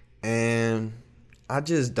 And I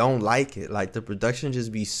just don't like it. Like, the production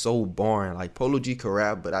just be so boring. Like, Polo G can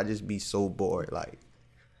rap, but I just be so bored. Like,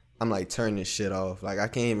 I'm like, turn this shit off. Like, I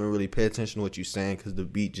can't even really pay attention to what you're saying because the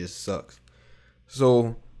beat just sucks.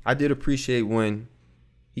 So I did appreciate when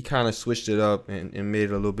he kind of switched it up and made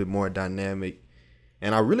it a little bit more dynamic.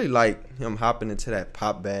 And I really like him hopping into that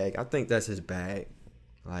pop bag. I think that's his bag.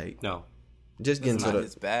 Like, no, just get into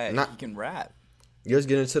his bag. He can rap. Just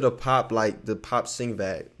get into the pop, like the pop sing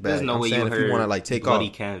bag. There's no way you heard if you want to like take Bloody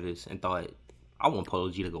Canvas and thought, I want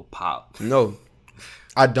Polo G to go pop. No,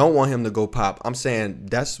 I don't want him to go pop. I'm saying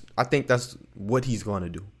I think that's what he's going to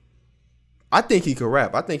do. I think he could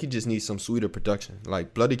rap. I think he just needs some sweeter production.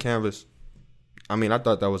 Like Bloody Canvas, I mean, I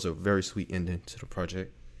thought that was a very sweet ending to the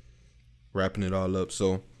project. Wrapping it all up.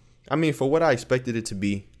 So, I mean, for what I expected it to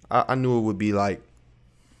be, I knew it would be like,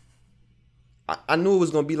 I knew it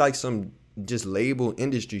was going to be like some just label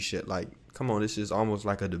industry shit. Like, come on, this is almost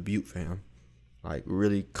like a debut for him. Like,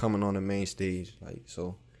 really coming on the main stage. Like,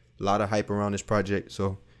 so, a lot of hype around this project.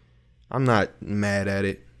 So, I'm not mad at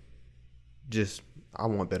it. Just, I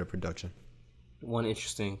want better production. One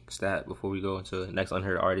interesting stat before we go into the next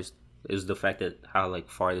Unheard Artist is the fact that how, like,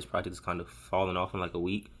 far this project has kind of fallen off in, like, a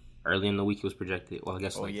week. Early in the week, it was projected. Well, I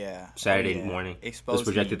guess Saturday morning. It was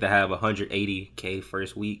projected to have 180K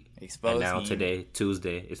first week. And now today,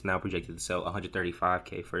 Tuesday, it's now projected to sell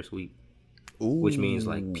 135K first week. Ooh. Which means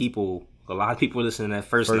like a lot of people listening to that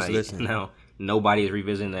first night. Listen. Now nobody is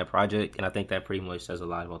revisiting that project, and I think that pretty much says a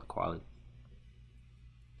lot about the quality.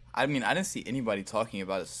 I mean, I didn't see anybody talking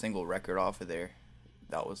about a single record off of there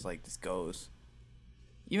that was like, this goes.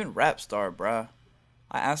 Even Rap Star, bruh.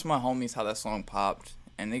 I asked my homies how that song popped.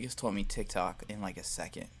 And niggas told me TikTok in like a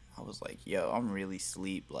second. I was like, yo, I'm really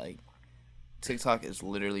sleep. Like, TikTok is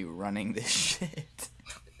literally running this shit.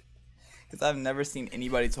 Because I've never seen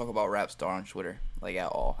anybody talk about Rap Star on Twitter, like at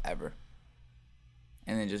all, ever.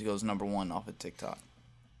 And then it just goes number one off of TikTok.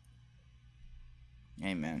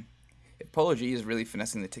 Hey, man. If Polo G is really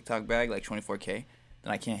finessing the TikTok bag, like 24K,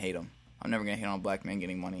 then I can't hate him. I'm never going to hate on a black man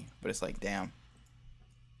getting money. But it's like, damn.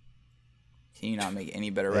 Can you not make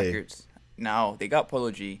any better records? Now, they got Polo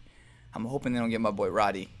G. I'm hoping they don't get my boy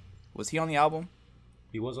Roddy. Was he on the album?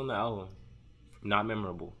 He was on the album. Not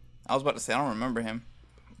memorable. I was about to say, I don't remember him.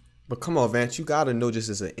 But come on, Vance, you got to know just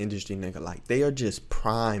as an industry nigga, like, they are just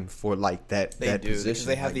prime for, like, that position.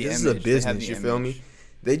 They have like, the this image. Is a business, you feel me?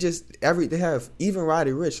 They just, they have, even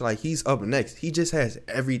Roddy Ricch, like, he's up next. He just has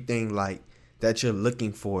everything, like, that you're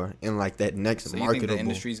looking for in, like, that next marketable. So you think the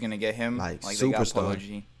industry's going to get him? Like superstar. They got Polo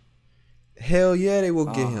G. Hell yeah, they will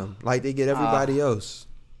get him. Like they get everybody else.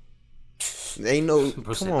 They know.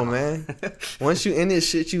 Come on, man. Once you in this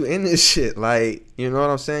shit, you in this shit. Like, you know what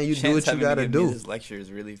I'm saying? You do what you gotta do. This lecture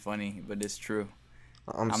is really funny, but it's true.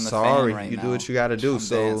 I'm sorry. You do what you gotta do.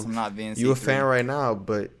 I'm not Vince. You a fan right now,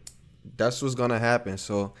 but that's what's gonna happen.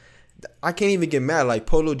 So I can't even get mad. Like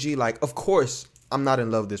Polo G, like, of course I'm not in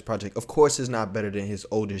love with this project. Of course it's not better than his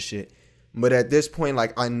older shit. But at this point,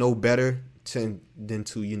 like, I know better than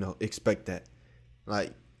to, you know, expect that.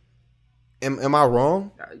 Like, am I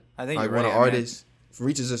wrong? I think like you're when right, an artist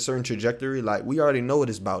reaches a certain trajectory, like, we already know what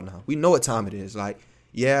it's about now. We know what time it is. Like,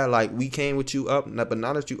 yeah, like, we came with you up, but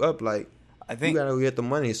now that you up, like, I think you gotta get the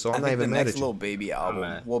money. So I'm not even mad at you. The next Lil Baby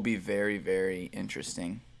album will be very, very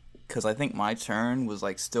interesting, because I think My Turn was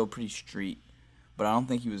like still pretty street, but I don't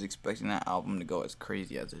think he was expecting that album to go as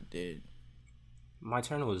crazy as it did. My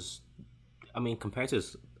Turn was, I mean, compared to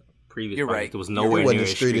his previous You're project, right. it was nowhere near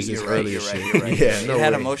as street as his earlier shit. You're right. Yeah, no it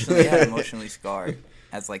had way. emotionally scarred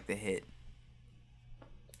as like the hit.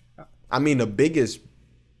 I mean, the biggest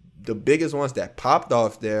ones that popped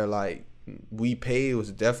off there, like, We Paid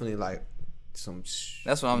was definitely like some.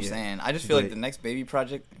 That's what I'm saying. I just feel like the next Baby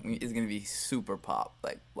project is gonna be super pop,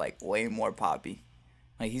 like way more poppy.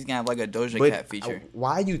 Like, he's gonna have like a Doja Cat feature.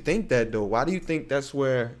 Why do you think that though? Why do you think that's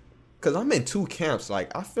where? Because I'm in two camps.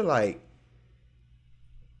 Like, I feel like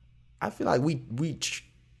we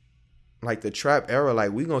like the trap era,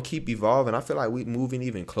 like we gonna keep evolving. I feel like we moving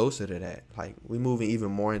even closer to that. Like we moving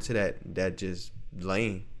even more into that just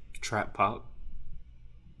lane. Trap pop.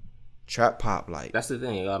 Like that's the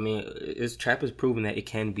thing. I mean, trap is proven that it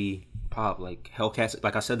can be pop. Like Hellcat,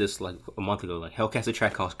 like I said this like a month ago. Like Hellcat's a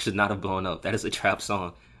track called should not have blown up. That is a trap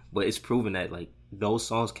song, but it's proven that like those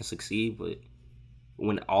songs can succeed. But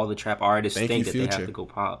when all the trap artists think that they have to go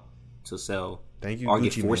pop to sell, or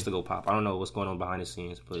get forced to go pop, I don't know what's going on behind the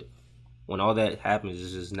scenes, but when all that happens,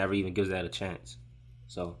 it just never even gives that a chance.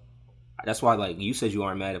 So that's why, like you said, you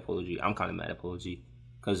aren't mad at Polo G. I'm kind of mad at Polo G.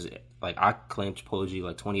 Because, like, I claimed Polo G,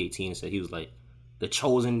 like, 2018 and said he was, like, the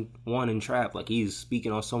chosen one in trap. Like, he's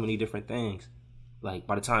speaking on so many different things. Like,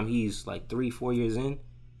 by the time he's, like, 3-4 years in,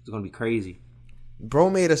 it's going to be crazy.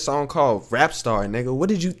 Bro made a song called Rap Star, nigga. What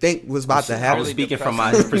did you think was about to happen? I was speaking from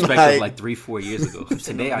my perspective, like 3-4 years ago.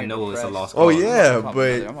 Today, I know it's a lost cause. Oh, yeah,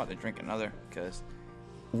 but... I'm about to drink another, because...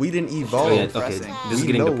 We didn't evolve. Yeah, okay, this is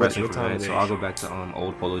getting depressing for me, so I'll go back to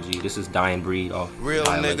old Polo G. This is Dying Breed off Real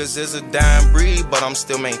niggas is a dying breed, but I'm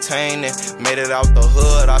still maintaining. Made it out the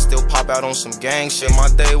hood, I still pop out on some gang shit. My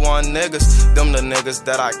day one niggas, them the niggas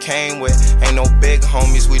that I came with. Ain't no big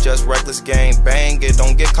homies, we just reckless gang bang it.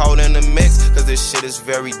 Don't get caught in the mix, cause this shit is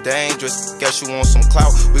very dangerous. Guess you want some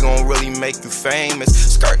clout, we gon' really make you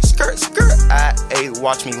famous. Skirt, skirt, skirt,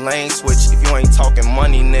 watch me lane switch. If you ain't talking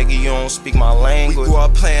money, nigga, you don't speak my language. We grew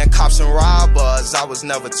up playing cops and robbers, I was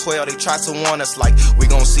never 12. They tried to warn us like we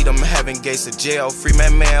gon' see them heaven gates of jail.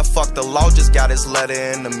 Freeman man, fuck the law, just got his letter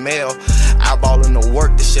in the mail. Eyeballing the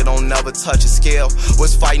work, this shit don't never touch a scale.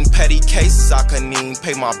 Was fighting petty cases, I couldn't even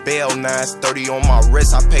pay my bail. Now it's 30 on my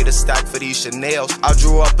wrist, I paid a stack for these Chanels. I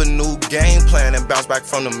drew up a new game plan and bounced back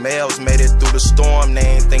from the mails. Made it through the storm, they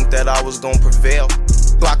ain't think that I was gon' prevail.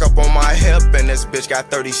 Block up on my hip and this bitch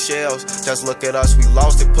got 30 shells. Just look at us, we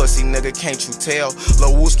lost it, pussy nigga, can't you tell?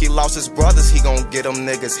 Lil Wooski lost his brothers, he gon' get them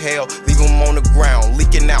niggas hell. Leave him on the ground,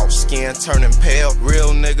 leaking out, skin turning pale. Real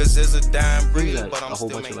niggas is a dying breed, but I'm a whole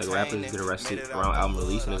bunch of like rappers get arrested around album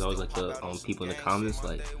release, and there's always like the people in the comments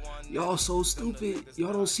like, y'all so stupid,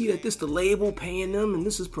 y'all don't see that this the label paying them and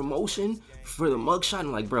this is promotion for the mugshot.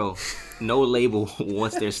 I'm like, bro, no label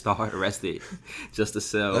wants their star arrested just to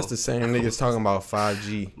sell. That's the same niggas talking about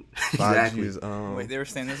 5G. 5G exactly. is Wait, they were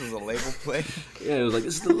saying this was a label play? Yeah, it was like,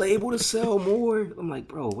 this is the label to sell more. I'm like,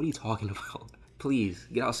 bro, what are you talking about? Please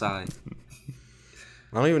get outside.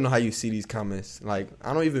 I don't even know how you see these comments. Like,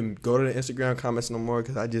 I don't even go to the Instagram comments no more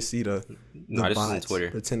because I just see the bots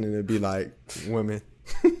Twitter pretending to be like women.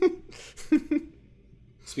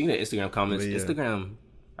 Speaking of Instagram comments, yeah. Instagram,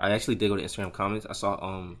 I actually did go to Instagram comments. I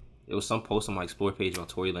saw it was some post on my Explore page about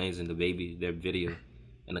Tory Lanez and DaBaby, their video.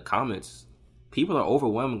 In the comments, people are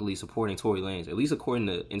overwhelmingly supporting Tory Lanez, at least according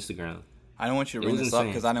to Instagram. I don't want you to bring this up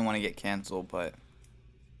because I didn't want to get canceled, but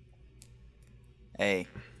hey.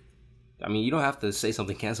 I mean, you don't have to say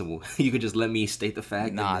something cancelable. You could just let me state the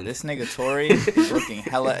fact. Nah, this nigga Tory is looking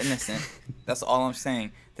hella innocent. That's all I'm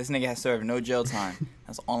saying. This nigga has served no jail time.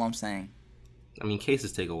 That's all I'm saying. I mean,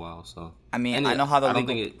 cases take a while, so. I mean, I know how the legal... I don't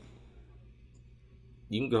think it...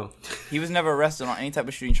 You can go. He was never arrested on any type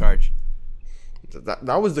of shooting charge.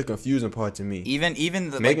 That was the confusing part to me. Even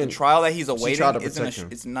the trial that he's awaiting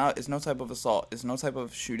it's no type of assault. It's no type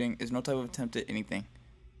of shooting. It's no type of attempted anything.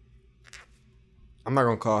 I'm not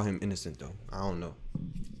gonna call him innocent though. I don't know.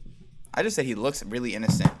 I just said he looks really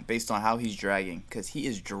innocent based on how he's dragging, because he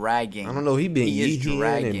is dragging. I don't know. He been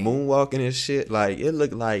yeeting and moonwalking and shit. Like, it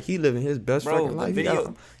looked like he living his best fucking life.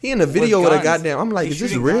 He in a video with a goddamn. I'm like, is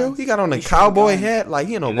this real? Guns. He got on a cowboy hat, like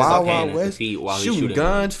he in a Wild West shooting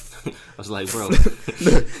guns. I was like, bro,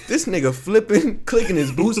 this nigga flipping, clicking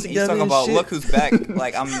his boots together. He's talking about, look who's back.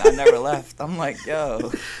 Like, I never left. I'm like,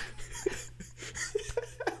 yo.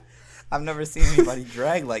 I've never seen anybody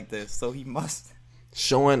drag like this, so he must.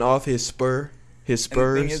 Showing off his spurs. And the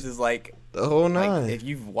thing is like the whole nine. Like, if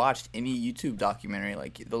you've watched any YouTube documentary,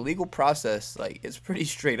 like the legal process, like it's pretty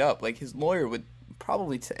straight up. Like his lawyer would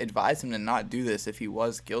probably advise him to not do this if he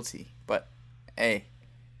was guilty. But hey,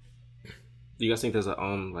 do you guys think there's a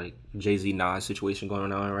like Jay-Z Nas situation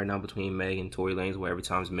going on right now between Meg and Tory Lanez, where every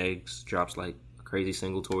time Meg drops like a crazy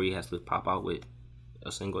single, Tory has to pop out with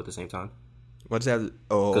a single at the same time? What's that?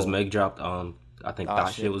 Oh, because Meg dropped I think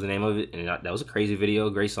That Shit was the name of it, and that was a crazy video,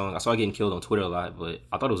 great song. I saw it getting killed on Twitter a lot, but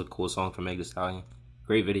I thought it was a cool song for Meg Thee Stallion.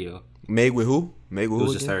 Great video. Meg with who? Meg with who? It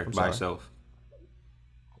was just her by herself.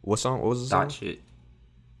 What song? What was the song? That Shit.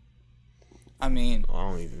 I mean, I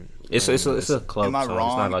don't even. It's a club am I song. Wrong?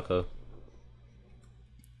 It's not like a.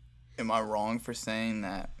 Am I wrong for saying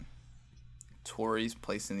that Tory's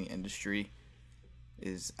place in the industry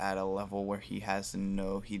is at a level where he has to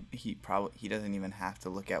know he doesn't even have to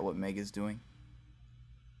look at what Meg is doing?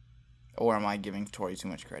 Or am I giving Tory too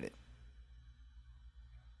much credit?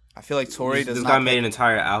 I feel like Tory does this not. This guy made an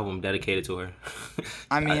entire album dedicated to her.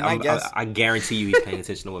 I mean, I guess I guarantee you he's paying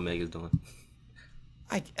attention to what Meg is doing.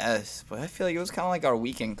 I guess, but I feel like it was kind of like our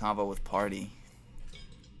Weeknd combo with Party.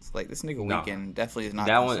 It's like this nigga Weeknd definitely is not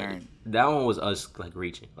concerned. That one was us like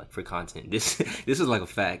reaching like for content. This is like a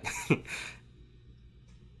fact.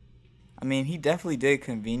 I mean, he definitely did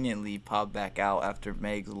conveniently pop back out after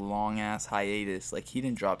Meg's long ass hiatus. Like he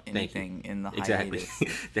didn't drop anything in the hiatus.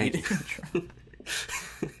 Thank you.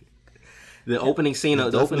 The opening scene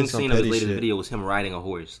of his latest video was him riding a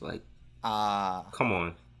horse. Like, come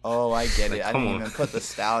on. Oh, I get it. I didn't even put the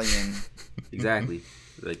stallion. Exactly.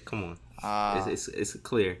 Like, come on. It's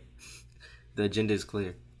clear. The agenda is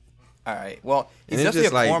clear. All right. Well, he's and definitely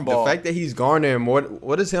it's just a cornball. The fact that he's garnering more.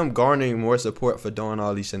 What is him garnering more support for doing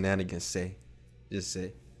all these shenanigans say? Just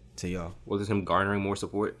say to y'all. What is him garnering more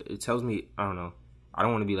support? It tells me, I don't know. I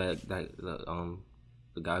don't want to be like the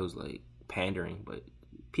guy who's like pandering, but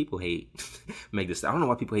people hate Meg Thee Stallion. I don't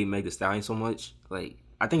know why people hate Meg Thee Stallion so much. Like,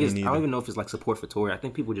 I think I don't even know if it's like support for Tory. I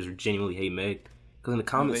think people just genuinely hate Meg. Because in the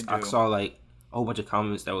comments, I saw like a whole bunch of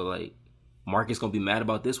comments that were like, Marcus gonna be mad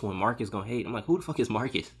about this one. Marcus gonna hate. I'm like, who the fuck is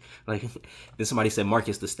Marcus? Like, then somebody said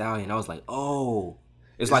Marcus the Stallion. I was like, oh,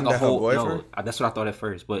 it's Isn't like a whole. No, that's what I thought at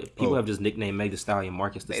first. But people have just nicknamed Meg Thee Stallion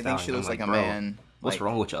Marcus the Stallion. They think she looks like a man. What's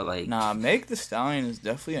wrong with y'all? Like, nah, Meg Thee Stallion is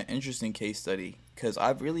definitely an interesting case study because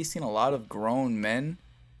I've really seen a lot of grown men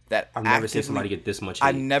that I've never seen somebody get this much hate.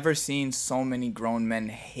 I've never seen so many grown men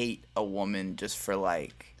hate a woman just for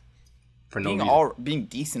like being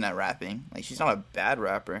decent at rapping. Like, she's not a bad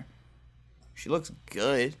rapper. She looks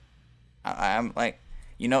good. I'm like,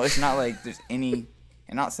 it's not like there's any.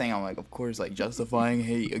 I'm not saying I'm like, of course, like justifying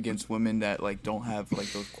hate against women that like don't have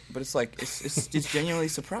like those. But it's like it's genuinely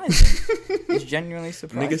surprising. It's genuinely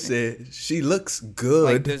surprising. Nigga said she looks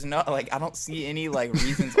good. Like, there's no like I don't see any like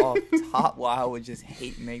reasons off top why I would just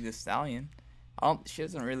hate Meg Thee Stallion. She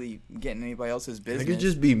doesn't really get in anybody else's business. It could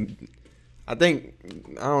just be. I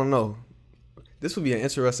don't know. This would be an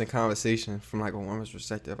interesting conversation from like a woman's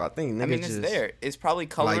perspective. I think niggas it's there. It's probably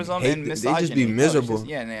colorism and misogyny. They just be miserable.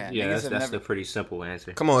 Yeah, that's a pretty simple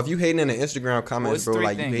answer. Come on, if you hating in the Instagram comments, bro,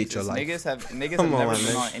 like you hate your life. Niggas have never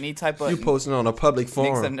been on any type of. You posting on a public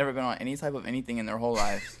forum. Niggas have never been on any type of anything in their whole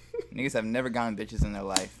lives. Niggas have never gotten bitches in their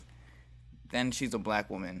life. Then she's a black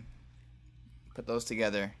woman. Put those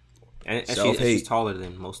together. And she's taller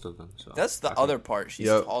than most of them. So that's the other part. She's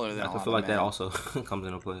taller than. I feel like that also comes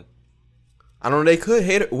into play. I don't know. They could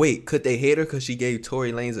hate her. Wait, could they hate her because she gave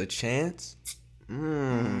Tory Lanez a chance? I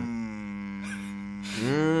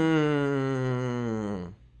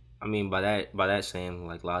mean, by that same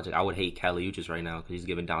like logic, I would hate Kali Uchis right now because he's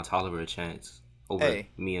giving Don Toliver a chance over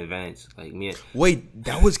me and Vance. Like me. Wait,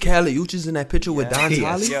 that was Kali Uchis in that picture with Don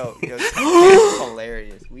Toliver? Yo, it's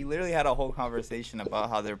hilarious. We literally had a whole conversation about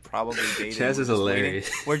how they're probably dating. Chance is hilarious.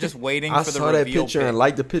 We're just waiting for the reveal. I saw that picture and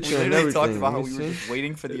liked the picture and everything. We talked about how we were just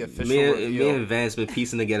waiting for the official reveal. Me and Vance been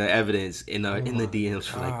piecing together evidence in the DMs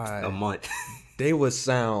for like a month. They would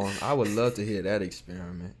sound. I would love to hear that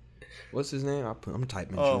experiment. What's his name? I'm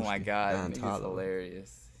typing. Oh my god, he's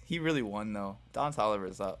hilarious. He really won though. Don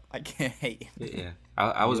Toliver's up. I can't hate him. Yeah,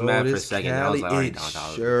 I was mad for a second. I was like, all right, Don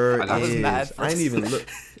Toliver. Sure, I was mad. I didn't even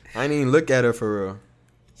look at her for real.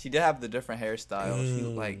 She did have the different hairstyle. She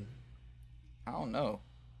like, I don't know.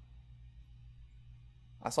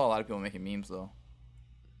 I saw a lot of people making memes though.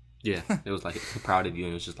 Yeah, it was like proud of you,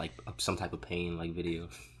 and it was just like some type of pain like video.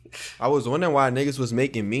 I was wondering why niggas was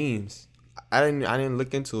making memes. I didn't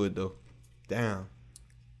look into it though. Damn.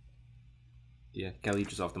 Yeah, Kali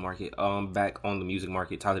Uchis off the market. Back on the music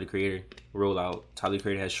market, Tyler the Creator rollout. Tyler the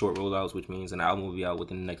Creator has short rollouts, which means an album will be out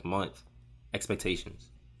within the next month. Expectations.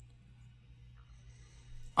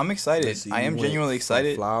 I'm excited. I am genuinely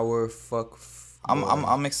excited.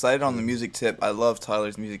 I'm excited on the music tip. I love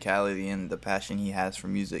Tyler's musicality and the passion he has for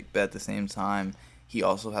music, but at the same time, he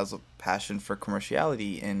also has a passion for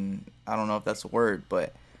commerciality, and I don't know if that's a word,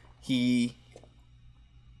 but he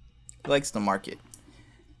likes the market.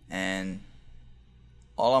 And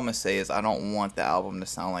all I'm going to say is I don't want the album to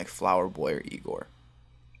sound like Flower Boy or Igor.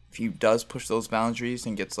 If he does push those boundaries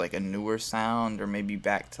and gets like a newer sound or maybe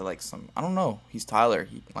back to like some, I don't know. He's Tyler.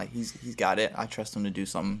 He's got it. I trust him to do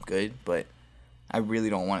something good, but I really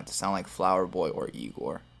don't want it to sound like Flower Boy or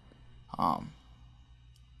Igor. I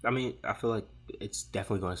mean, I feel like it's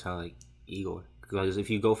definitely going to sound like Igor. Because if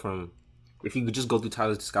you could just go through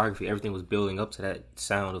Tyler's discography, everything was building up to that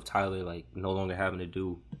sound of Tyler, like no longer having to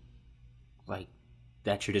do like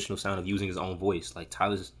that traditional sound of using his own voice. Like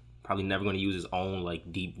Tyler's probably never going to use his own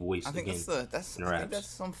like deep voice. I think again I think that's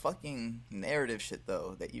some fucking narrative shit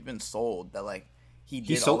though that you've been sold that like he did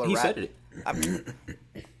he said it. I mean,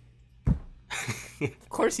 of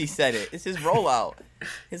course he said it. It's his rollout.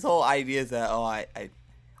 His whole idea is that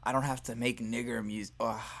I don't have to make nigger music.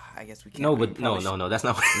 Oh, I guess we can't. No, but no. That's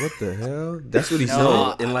not. What the hell? That's what he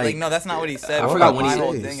said. And no, that's not what he said. I forgot what he my said.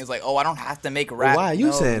 whole thing is like, I don't have to make rap. Why are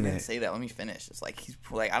you saying he that? Say that. Let me finish. It's like he's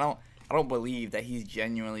like I don't believe that he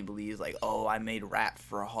genuinely believes like, I made rap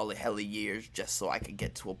for a hell of years just so I could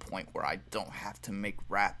get to a point where I don't have to make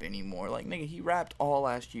rap anymore. Like nigga, he rapped all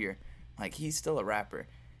last year. Like he's still a rapper.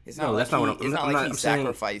 It's not like he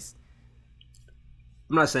sacrificed.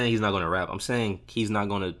 I'm not saying he's not going to rap. I'm saying he's not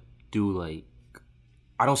going to do like.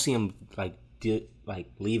 I don't see him like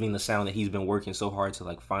leaving the sound that he's been working so hard to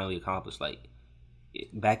like finally accomplish. Like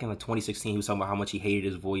back in like 2016, he was talking about how much he hated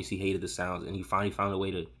his voice, he hated the sounds, and he finally found a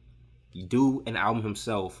way to do an album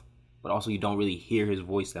himself. But also, you don't really hear his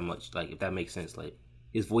voice that much. Like if that makes sense. Like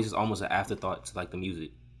his voice is almost an afterthought to like the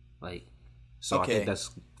music. Like so, okay. I think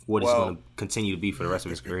that's what it's going to continue to be for the rest of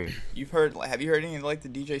his career. Have you heard any of like the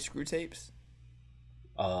DJ Screw tapes?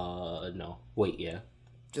 No. Wait, yeah.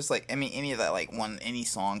 Just like any of that like any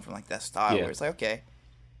song from like that style where it's like, okay,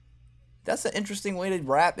 that's an interesting way to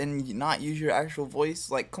rap and not use your actual voice.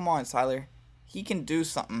 Like, come on, Tyler, he can do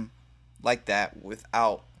something like that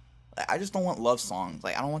without. I just don't want love songs.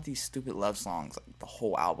 Like, I don't want these stupid love songs. Like the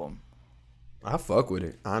whole album. I fuck with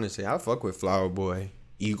it. Honestly, I fuck with Flower Boy,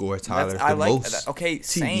 Igor, Tyler. I like most that. Okay,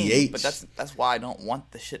 same. But that's why I don't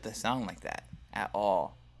want the shit to sound like that at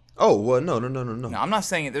all. Oh well, no. No, I'm not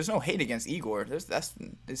saying it. There's no hate against Igor.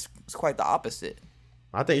 It's quite the opposite.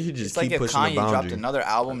 I think he just keep pushing the boundary. It's like if Kanye dropped another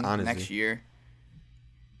album next year.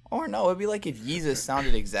 Or no, it'd be like if Yeezus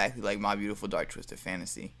sounded exactly like My Beautiful Dark Twisted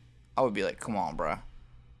Fantasy. I would be like, come on, bruh.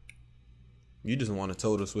 You just want a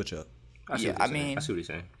total switch up. I see what he's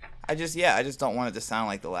saying. I just don't want it to sound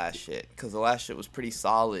like the last shit. Because the last shit was pretty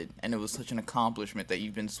solid. And it was such an accomplishment that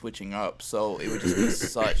you've been switching up. So it would just be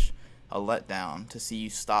such a letdown to see you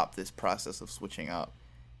stop this process of switching up.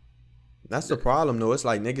 That's the problem, though. It's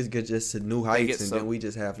like niggas get just to new heights, and then we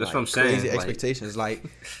just have like crazy expectations. Like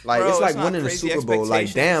bro, it's like winning the Super Bowl.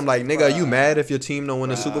 Like, damn, like nigga, are you mad if your team don't win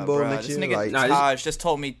the Super Bowl next year? Nigga, like, Taj just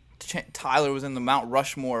told me Tyler was in the Mount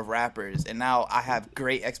Rushmore of rappers, and now I have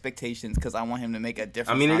great expectations because I want him to make a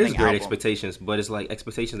different. I mean, it is great expectations, but it's like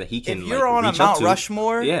expectations that he can. If you're on a Mount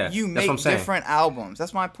Rushmore, you make different albums.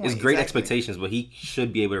 That's my point. It's great expectations, but he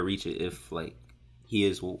should be able to reach it if like he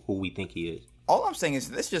is who we think he is. All I'm saying is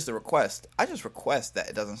this is just a request. I just request that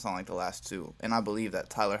it doesn't sound like the last two, and I believe that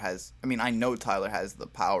Tyler has. I mean, I know Tyler has the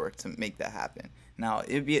power to make that happen. Now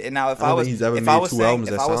if I was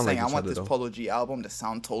saying I want this Polo G album to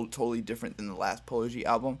sound totally different than the last Polo G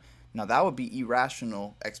album, now that would be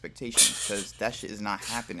irrational expectations because that shit is not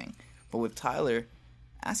happening. But with Tyler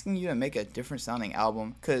asking you to make a different sounding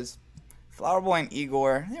album, because Flower Boy and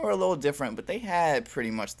Igor, they were a little different, but they had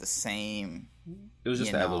pretty much the same. It was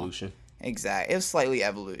just an evolution. Exactly. It was slightly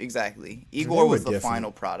Exactly. Igor was the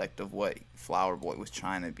final product of what Flower Boy was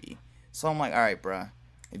trying to be. So I'm like, all right, bruh.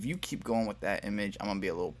 If you keep going with that image, I'm going to be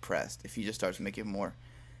a little pressed. If he just starts making more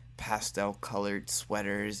pastel-colored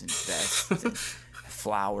sweaters and vests and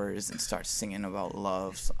flowers and starts singing about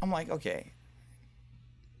love. So I'm like, okay.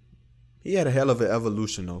 He had a hell of an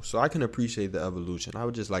evolution, though, so I can appreciate the evolution. I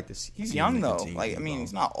would just like to see. He's young, though. Like, I mean,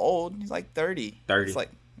 he's not old. He's like 30. 30.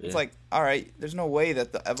 It's like, all right, there's no way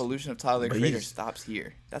that the evolution of Tyler, the Creator, stops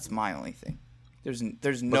here. That's my only thing. There's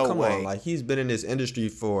no way. Come on, like, he's been in this industry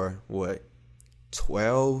for, what,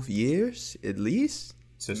 12 years at least?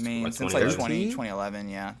 Since like 2011,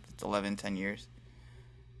 yeah. It's 10 years.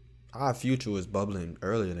 Our future was bubbling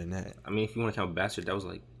earlier than that. I mean, if you want to count Bastard, that was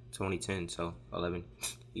like 2010, so 11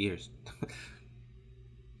 years.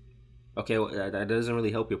 Okay, well, that doesn't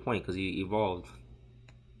really help your point because he evolved.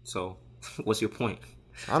 So, what's your point?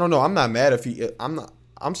 I don't know. I'm not mad if he.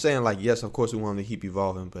 I'm saying like yes, of course we want him to keep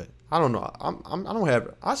evolving, but I don't know.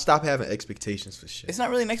 I stopped having expectations for shit. It's not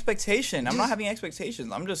really an expectation. I'm not having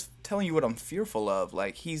expectations. I'm just telling you what I'm fearful of.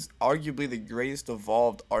 Like, he's arguably the greatest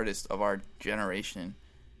evolved artist of our generation.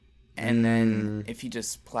 And then if he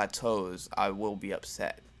just plateaus, I will be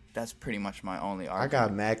upset. That's pretty much my only argument. I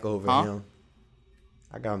got Mac over him.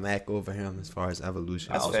 I got Mac over him as far as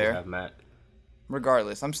evolution. That's I also fair. have Mac.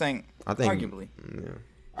 Regardless, I'm saying arguably. Yeah.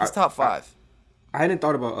 He's top 5. I hadn't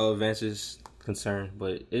thought about Vance's concern,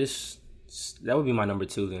 but that would be my number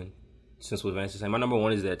 2 then, since what Vance is saying. My number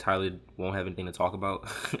 1 is that Tyler won't have anything to talk about,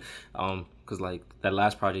 because like that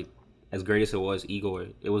last project, as great as it was, Igor,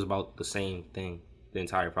 it was about the same thing. the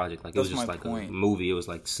entire project. Like, That's it was just like point. a movie. It was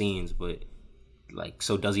like scenes, but like,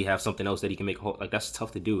 so does he have something else that he can make? Like, that's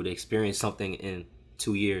tough to do, to experience something in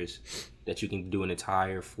 2 years that you can do an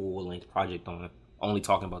entire full length project on, only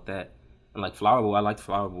talking about that. And like Flower Boy, I liked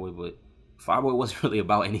Flower Boy, but Flower Boy wasn't really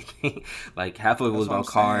about anything. Like, half of it was about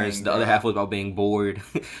cars, the other half was about being bored.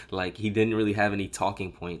 Like, he didn't really have any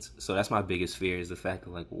talking points. So that's my biggest fear, is the fact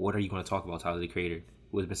of like, what are you going to talk about, Tyler the Creator,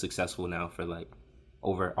 who has been successful now for like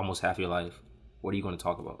over almost half your life? What are you going to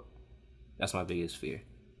talk about? That's my biggest fear.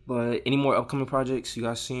 But any more upcoming projects you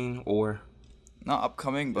guys seen, or? Not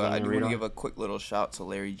upcoming, but I do want to give a quick little shout to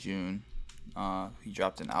Larry June. He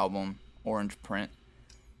dropped an album, Orange Print,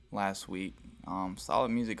 last week. Solid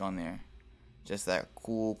music on there. Just that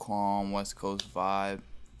cool, calm West Coast vibe.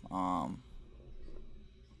 I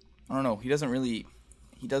don't know. He doesn't really.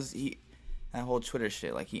 That whole Twitter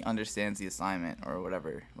shit. Like, he understands the assignment or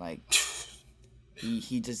whatever. Like,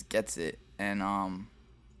 he just gets it. And I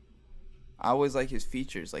always like his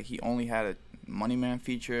features. Like, he only had a Money Man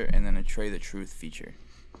feature and then a Trey the Truth feature.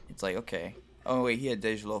 It's like, okay. Oh wait, he had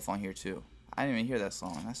Deja Loaf on here too. I didn't even hear that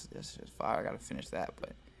song. That's just fire. I gotta finish that.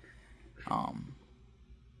 But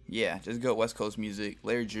yeah, just good West Coast music.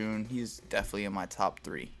 Larry June, he's definitely in my top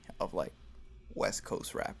 3 of like West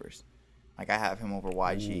Coast rappers. Like, I have him over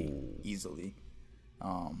YG easily,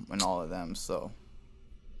 and all of them. So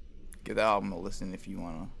give that album a listen if you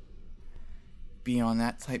wanna be on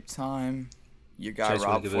that type time. Your guy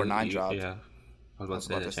Rob 49 dropped. Yeah, I was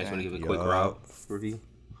about to say that. Want to give a quick Rob review.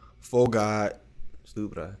 Full God,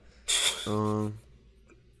 stupid. I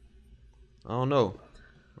don't know.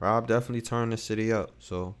 Rob definitely turned the city up,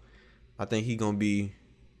 so I think he gonna be,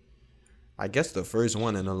 I guess, the first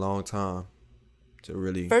one in a long time to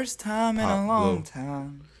really first time in a long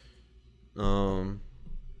time. I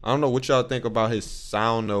don't know what y'all think about his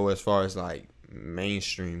sound though, as far as like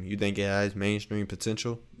mainstream. You think it has mainstream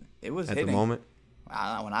potential? It was at hitting. The moment.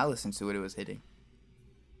 When I listened to it, it was hitting.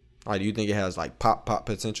 Like, do you think it has like pop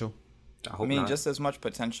potential? I mean, not. Just as much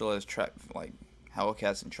potential as like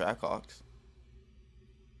Hellcats and Trackhawks.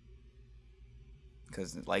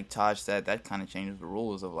 Because, like Taj said, that kind of changes the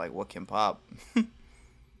rules of like what can pop.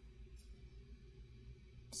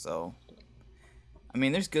 So, I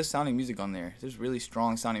mean, there's good sounding music on there. There's really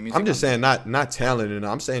strong sounding music. I'm just saying, not talented.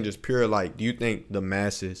 I'm saying just pure, like, do you think the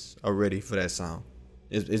masses are ready for that sound?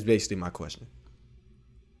 It's basically my question.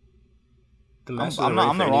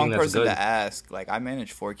 I'm the wrong person to ask. Like, I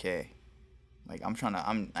manage 4K. Like,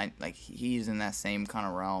 like, he's in that same kind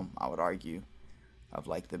of realm, I would argue, of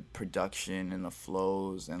like the production and the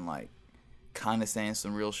flows and like kind of saying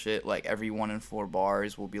some real shit. Like, every 1 in 4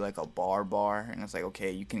 bars will be like a bar, and it's like,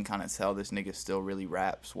 okay, you can kind of tell this nigga still really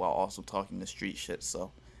raps while also talking the street shit.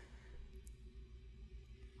 So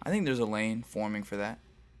I think there's a lane forming for that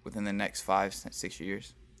within the next 5-6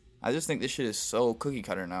 years. I just think this shit is so cookie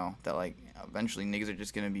cutter now that like eventually niggas are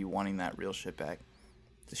just gonna be wanting that real shit back.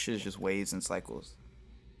 This shit is just waves and cycles.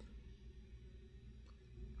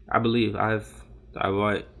 I believe I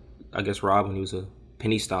guess Rob, when he was a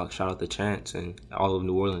penny stock, shout out to Chance and all of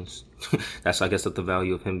New Orleans. That's, I guess, the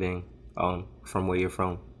value of him being from where you're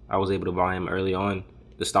from. I was able to buy him early on.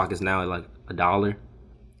 The stock is now at like $1.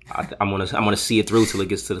 I'm gonna see it through till it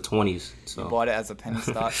gets to the 20s. So you bought it as a penny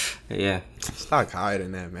stock. Yeah, stock higher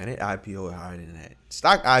than that, man. It IPO higher than that.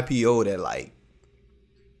 Stock IPO that like.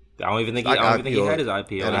 I don't even think he had his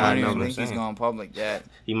IPO. I don't even think he's going public yet.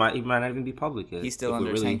 He might not even be public yet. He's still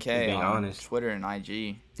under 10K on Twitter and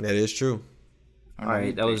IG. That is true. All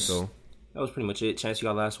right, that was pretty much it. Chance, you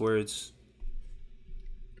got last words?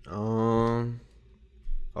 Just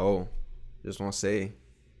want to say,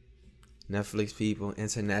 Netflix people,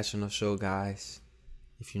 international show guys.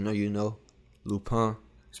 If you know, you know. Lupin.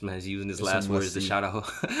 This man's using his last words to shout out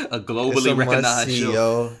a globally recognized show.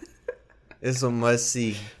 Yo. It's a must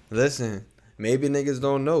see. Listen, maybe niggas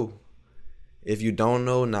don't know. If you don't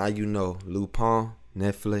know, now you know. Lupin,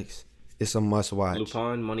 Netflix. It's a must watch.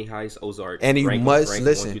 Lupin, Money Heist, Ozark. And you must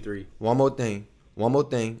listen. One more thing. And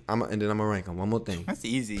then I'm gonna rank them. One more thing. That's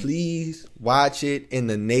easy. Please watch it in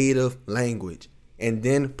the native language, and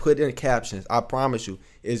then put in captions. I promise you,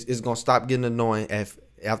 it's gonna stop getting annoying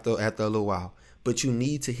after a little while. But you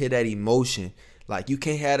need to hear that emotion. Like, you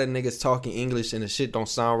can't have the niggas talking English and the shit don't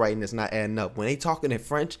sound right and it's not adding up. When they talking in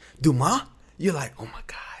French, Dumas, you're like, oh my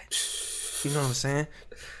God. You know what I'm saying?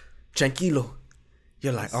 Tranquilo.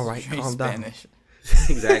 You're like, all right, calm down.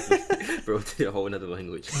 Exactly. Bro, it's a whole another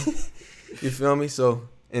language. You feel me? So,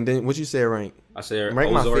 and then what you say, rank? I said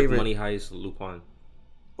rank Ozark, my favorite. Money Heist, Lupin.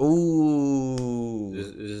 Ooh. This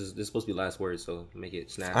is supposed to be last word, so make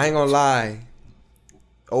it snap. I ain't gonna lie.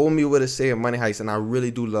 old me would have said Money Heist, and I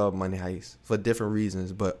really do love Money Heist for different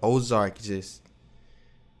reasons. But Ozark, just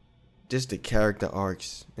the character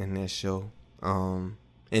arcs in that show, and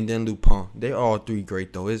then Lupin. They all three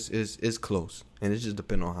great though. It's close, and it just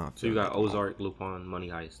depends on how. So you got Ozark, Lupin, Money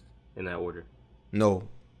Heist in that order. No,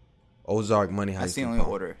 Ozark, Money Heist. That's the only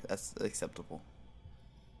order that's acceptable.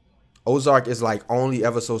 Ozark is like only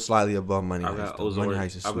ever so slightly above Money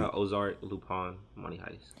Heist. I've got Ozark, Lupin, Money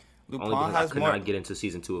Heist. Lupin only has I could more. not get into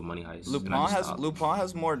season 2 of Money Heist. Lupin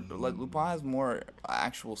has more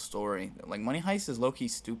actual story. Like Money Heist is low key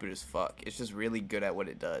stupid as fuck. It's just really good at what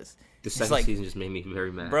it does. The second season just made me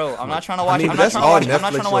very mad. Bro, I'm not trying to watch. I'm not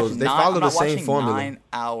trying to watch. They follow the same formula. 9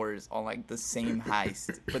 hours on like the same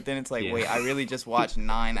heist, but then it's like, wait, I really just watched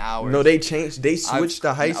 9 hours. No, they switched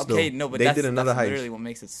the heist though. Okay, no, but they did another heist. Literally, what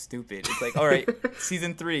makes it stupid. It's like, all right,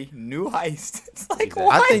 season 3, new heist. It's like,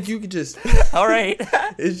 what? I think you could just. All right.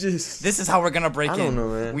 It's just. This is how we're gonna break in. I don't know,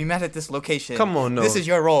 man. We met at this location. Come on, no. This is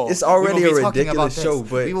your role. It's already a ridiculous show,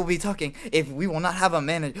 but we will be talking. If we will not have a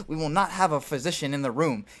manager, we will not have a physician in the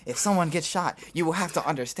room. If someone gets shot, you will have to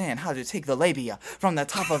understand how to take the labia from the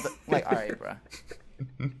top of the. Like, all right, bro.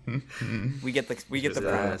 we get the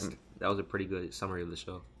premise. That was a pretty good summary of the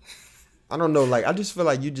show. I don't know, like I just feel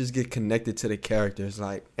like you just get connected to the characters,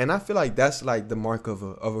 like, and I feel like that's like the mark of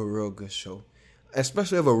a real good show,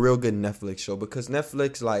 especially of a real good Netflix show, because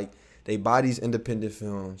Netflix, like, they buy these independent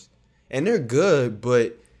films and they're good,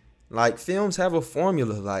 but like films have a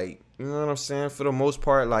formula, like, you know what I'm saying, for the most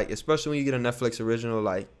part, like, especially when you get a Netflix original,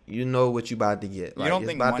 like, you know what you about to get. Like, you don't it's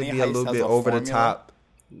think about Money to be a little Heist bit has a over formula? the top.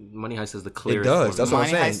 Money Heist is the clearest. It does. That's what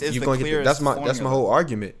I'm Money Heist saying. is You're the gonna get clearest that's my formula. whole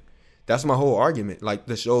argument. That's my whole argument. Like,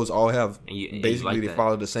 the shows all have And you basically like they that.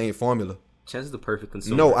 follow the same formula. Chance is the perfect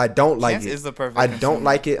consumer. No, I don't like Chance it. is the perfect I consumer. don't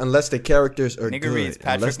like it unless the characters are Nigga good. reads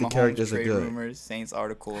Patrick Unless the Mahomes characters are trade good. rumors, Saints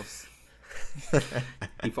articles.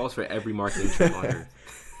 He falls for every marketing trick on earth.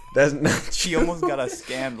 That's not She true. almost got us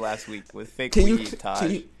scammed last week with fake Can you- weed, Taj.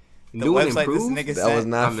 can you- The New and website improved? this nigga That was sent,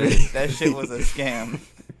 not I mean- fake. that shit was a scam.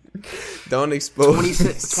 Don't expose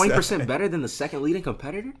 20% better than the second leading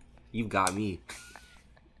competitor? You got me.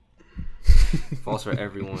 False for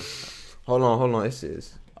everyone. Hold on. It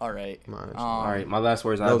says. All right. All right, my last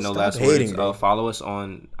words. I No, have no stop last hating, words. bro. Follow us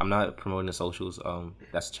on. I'm not promoting the socials.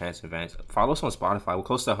 That's Chance Advance. Follow us on Spotify. We're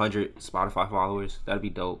close to 100 Spotify followers. That'd be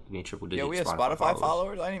dope. Being triple digit. Yo, we have Spotify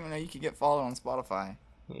followers? I didn't even know you could get followed on Spotify.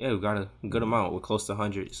 Yeah, we got a good amount. We're close to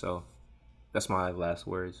 100. So that's my last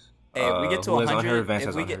words. Hey, if we get to who has on her? 100, Vance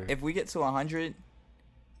has on her. if we get to 100,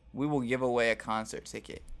 we will give away a concert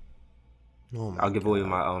ticket. Oh my I'll give away God.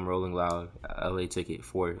 my Rolling Loud LA ticket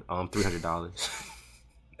for $300.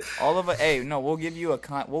 All of it. We'll give you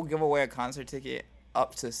we'll give away a concert ticket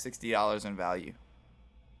up to $60 in value.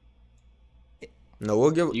 No,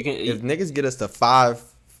 we'll give. If niggas get us to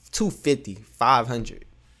 250, 500,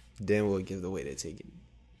 then we'll give away that ticket.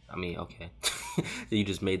 I mean, okay. You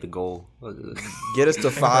just made the goal. Get us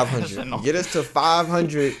to 500. Get us to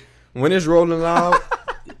 500. When it's Rolling Loud.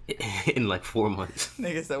 In like 4 months.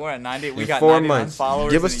 Nigga said we're at 90. We In got 4 91 months.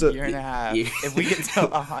 followers Give us in a to- year and a half. Yeah. If we get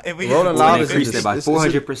to if we Rolling get Loud to is increased it by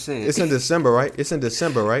 400%. It's in December, right? It's in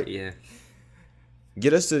December, right? Yeah.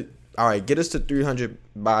 Get us to 300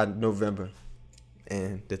 by November,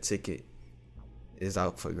 and the ticket is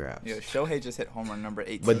out for grabs. Yo, Shohei just hit home run number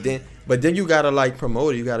 18. But then you gotta like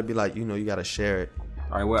promote it. You gotta be like, you gotta share it.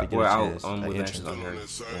 All right, To get we're a out chance, with like, Matches interest. on here.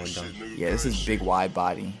 And done. Yeah, this is Big Wide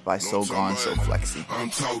Body by So Gone, So Flexy. I'm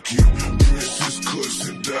talking princess cuts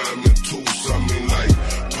and diamond tools. I mean, like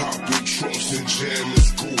popping trunks and jamming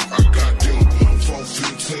school. I got them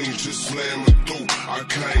 415 just slamming through. I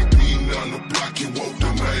can't be on the block and woke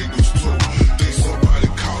the neighbors too. Think somebody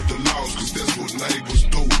called the laws, cause that's what neighbors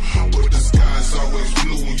do. But the sky's always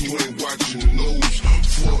blue when you ain't watching the news.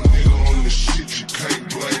 Fuck nigga on the shit, you can't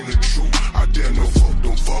blame the truth. I dare no fuck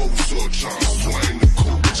them foes, so John Swain the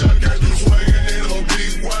cool. Bitch, I got them swinging in a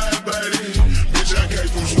big wide body. Bitch, I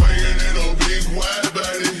catch them swinging in a big wide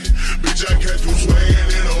body. Bitch, I catch them swinging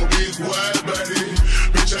in a big wide body.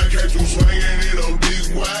 Bitch, I catch them swinging in a big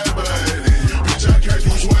wide body. Bitch, I catch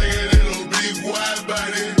them swinging in a big wide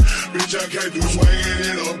body. Bitch, I catch them swinging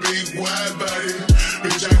in a big wide body.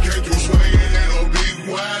 Bitch, I catch them swinging in a big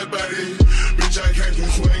wide body. Bitch, I catch them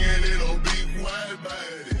swinging in a big wide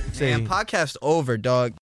body. Damn, podcast over, dog.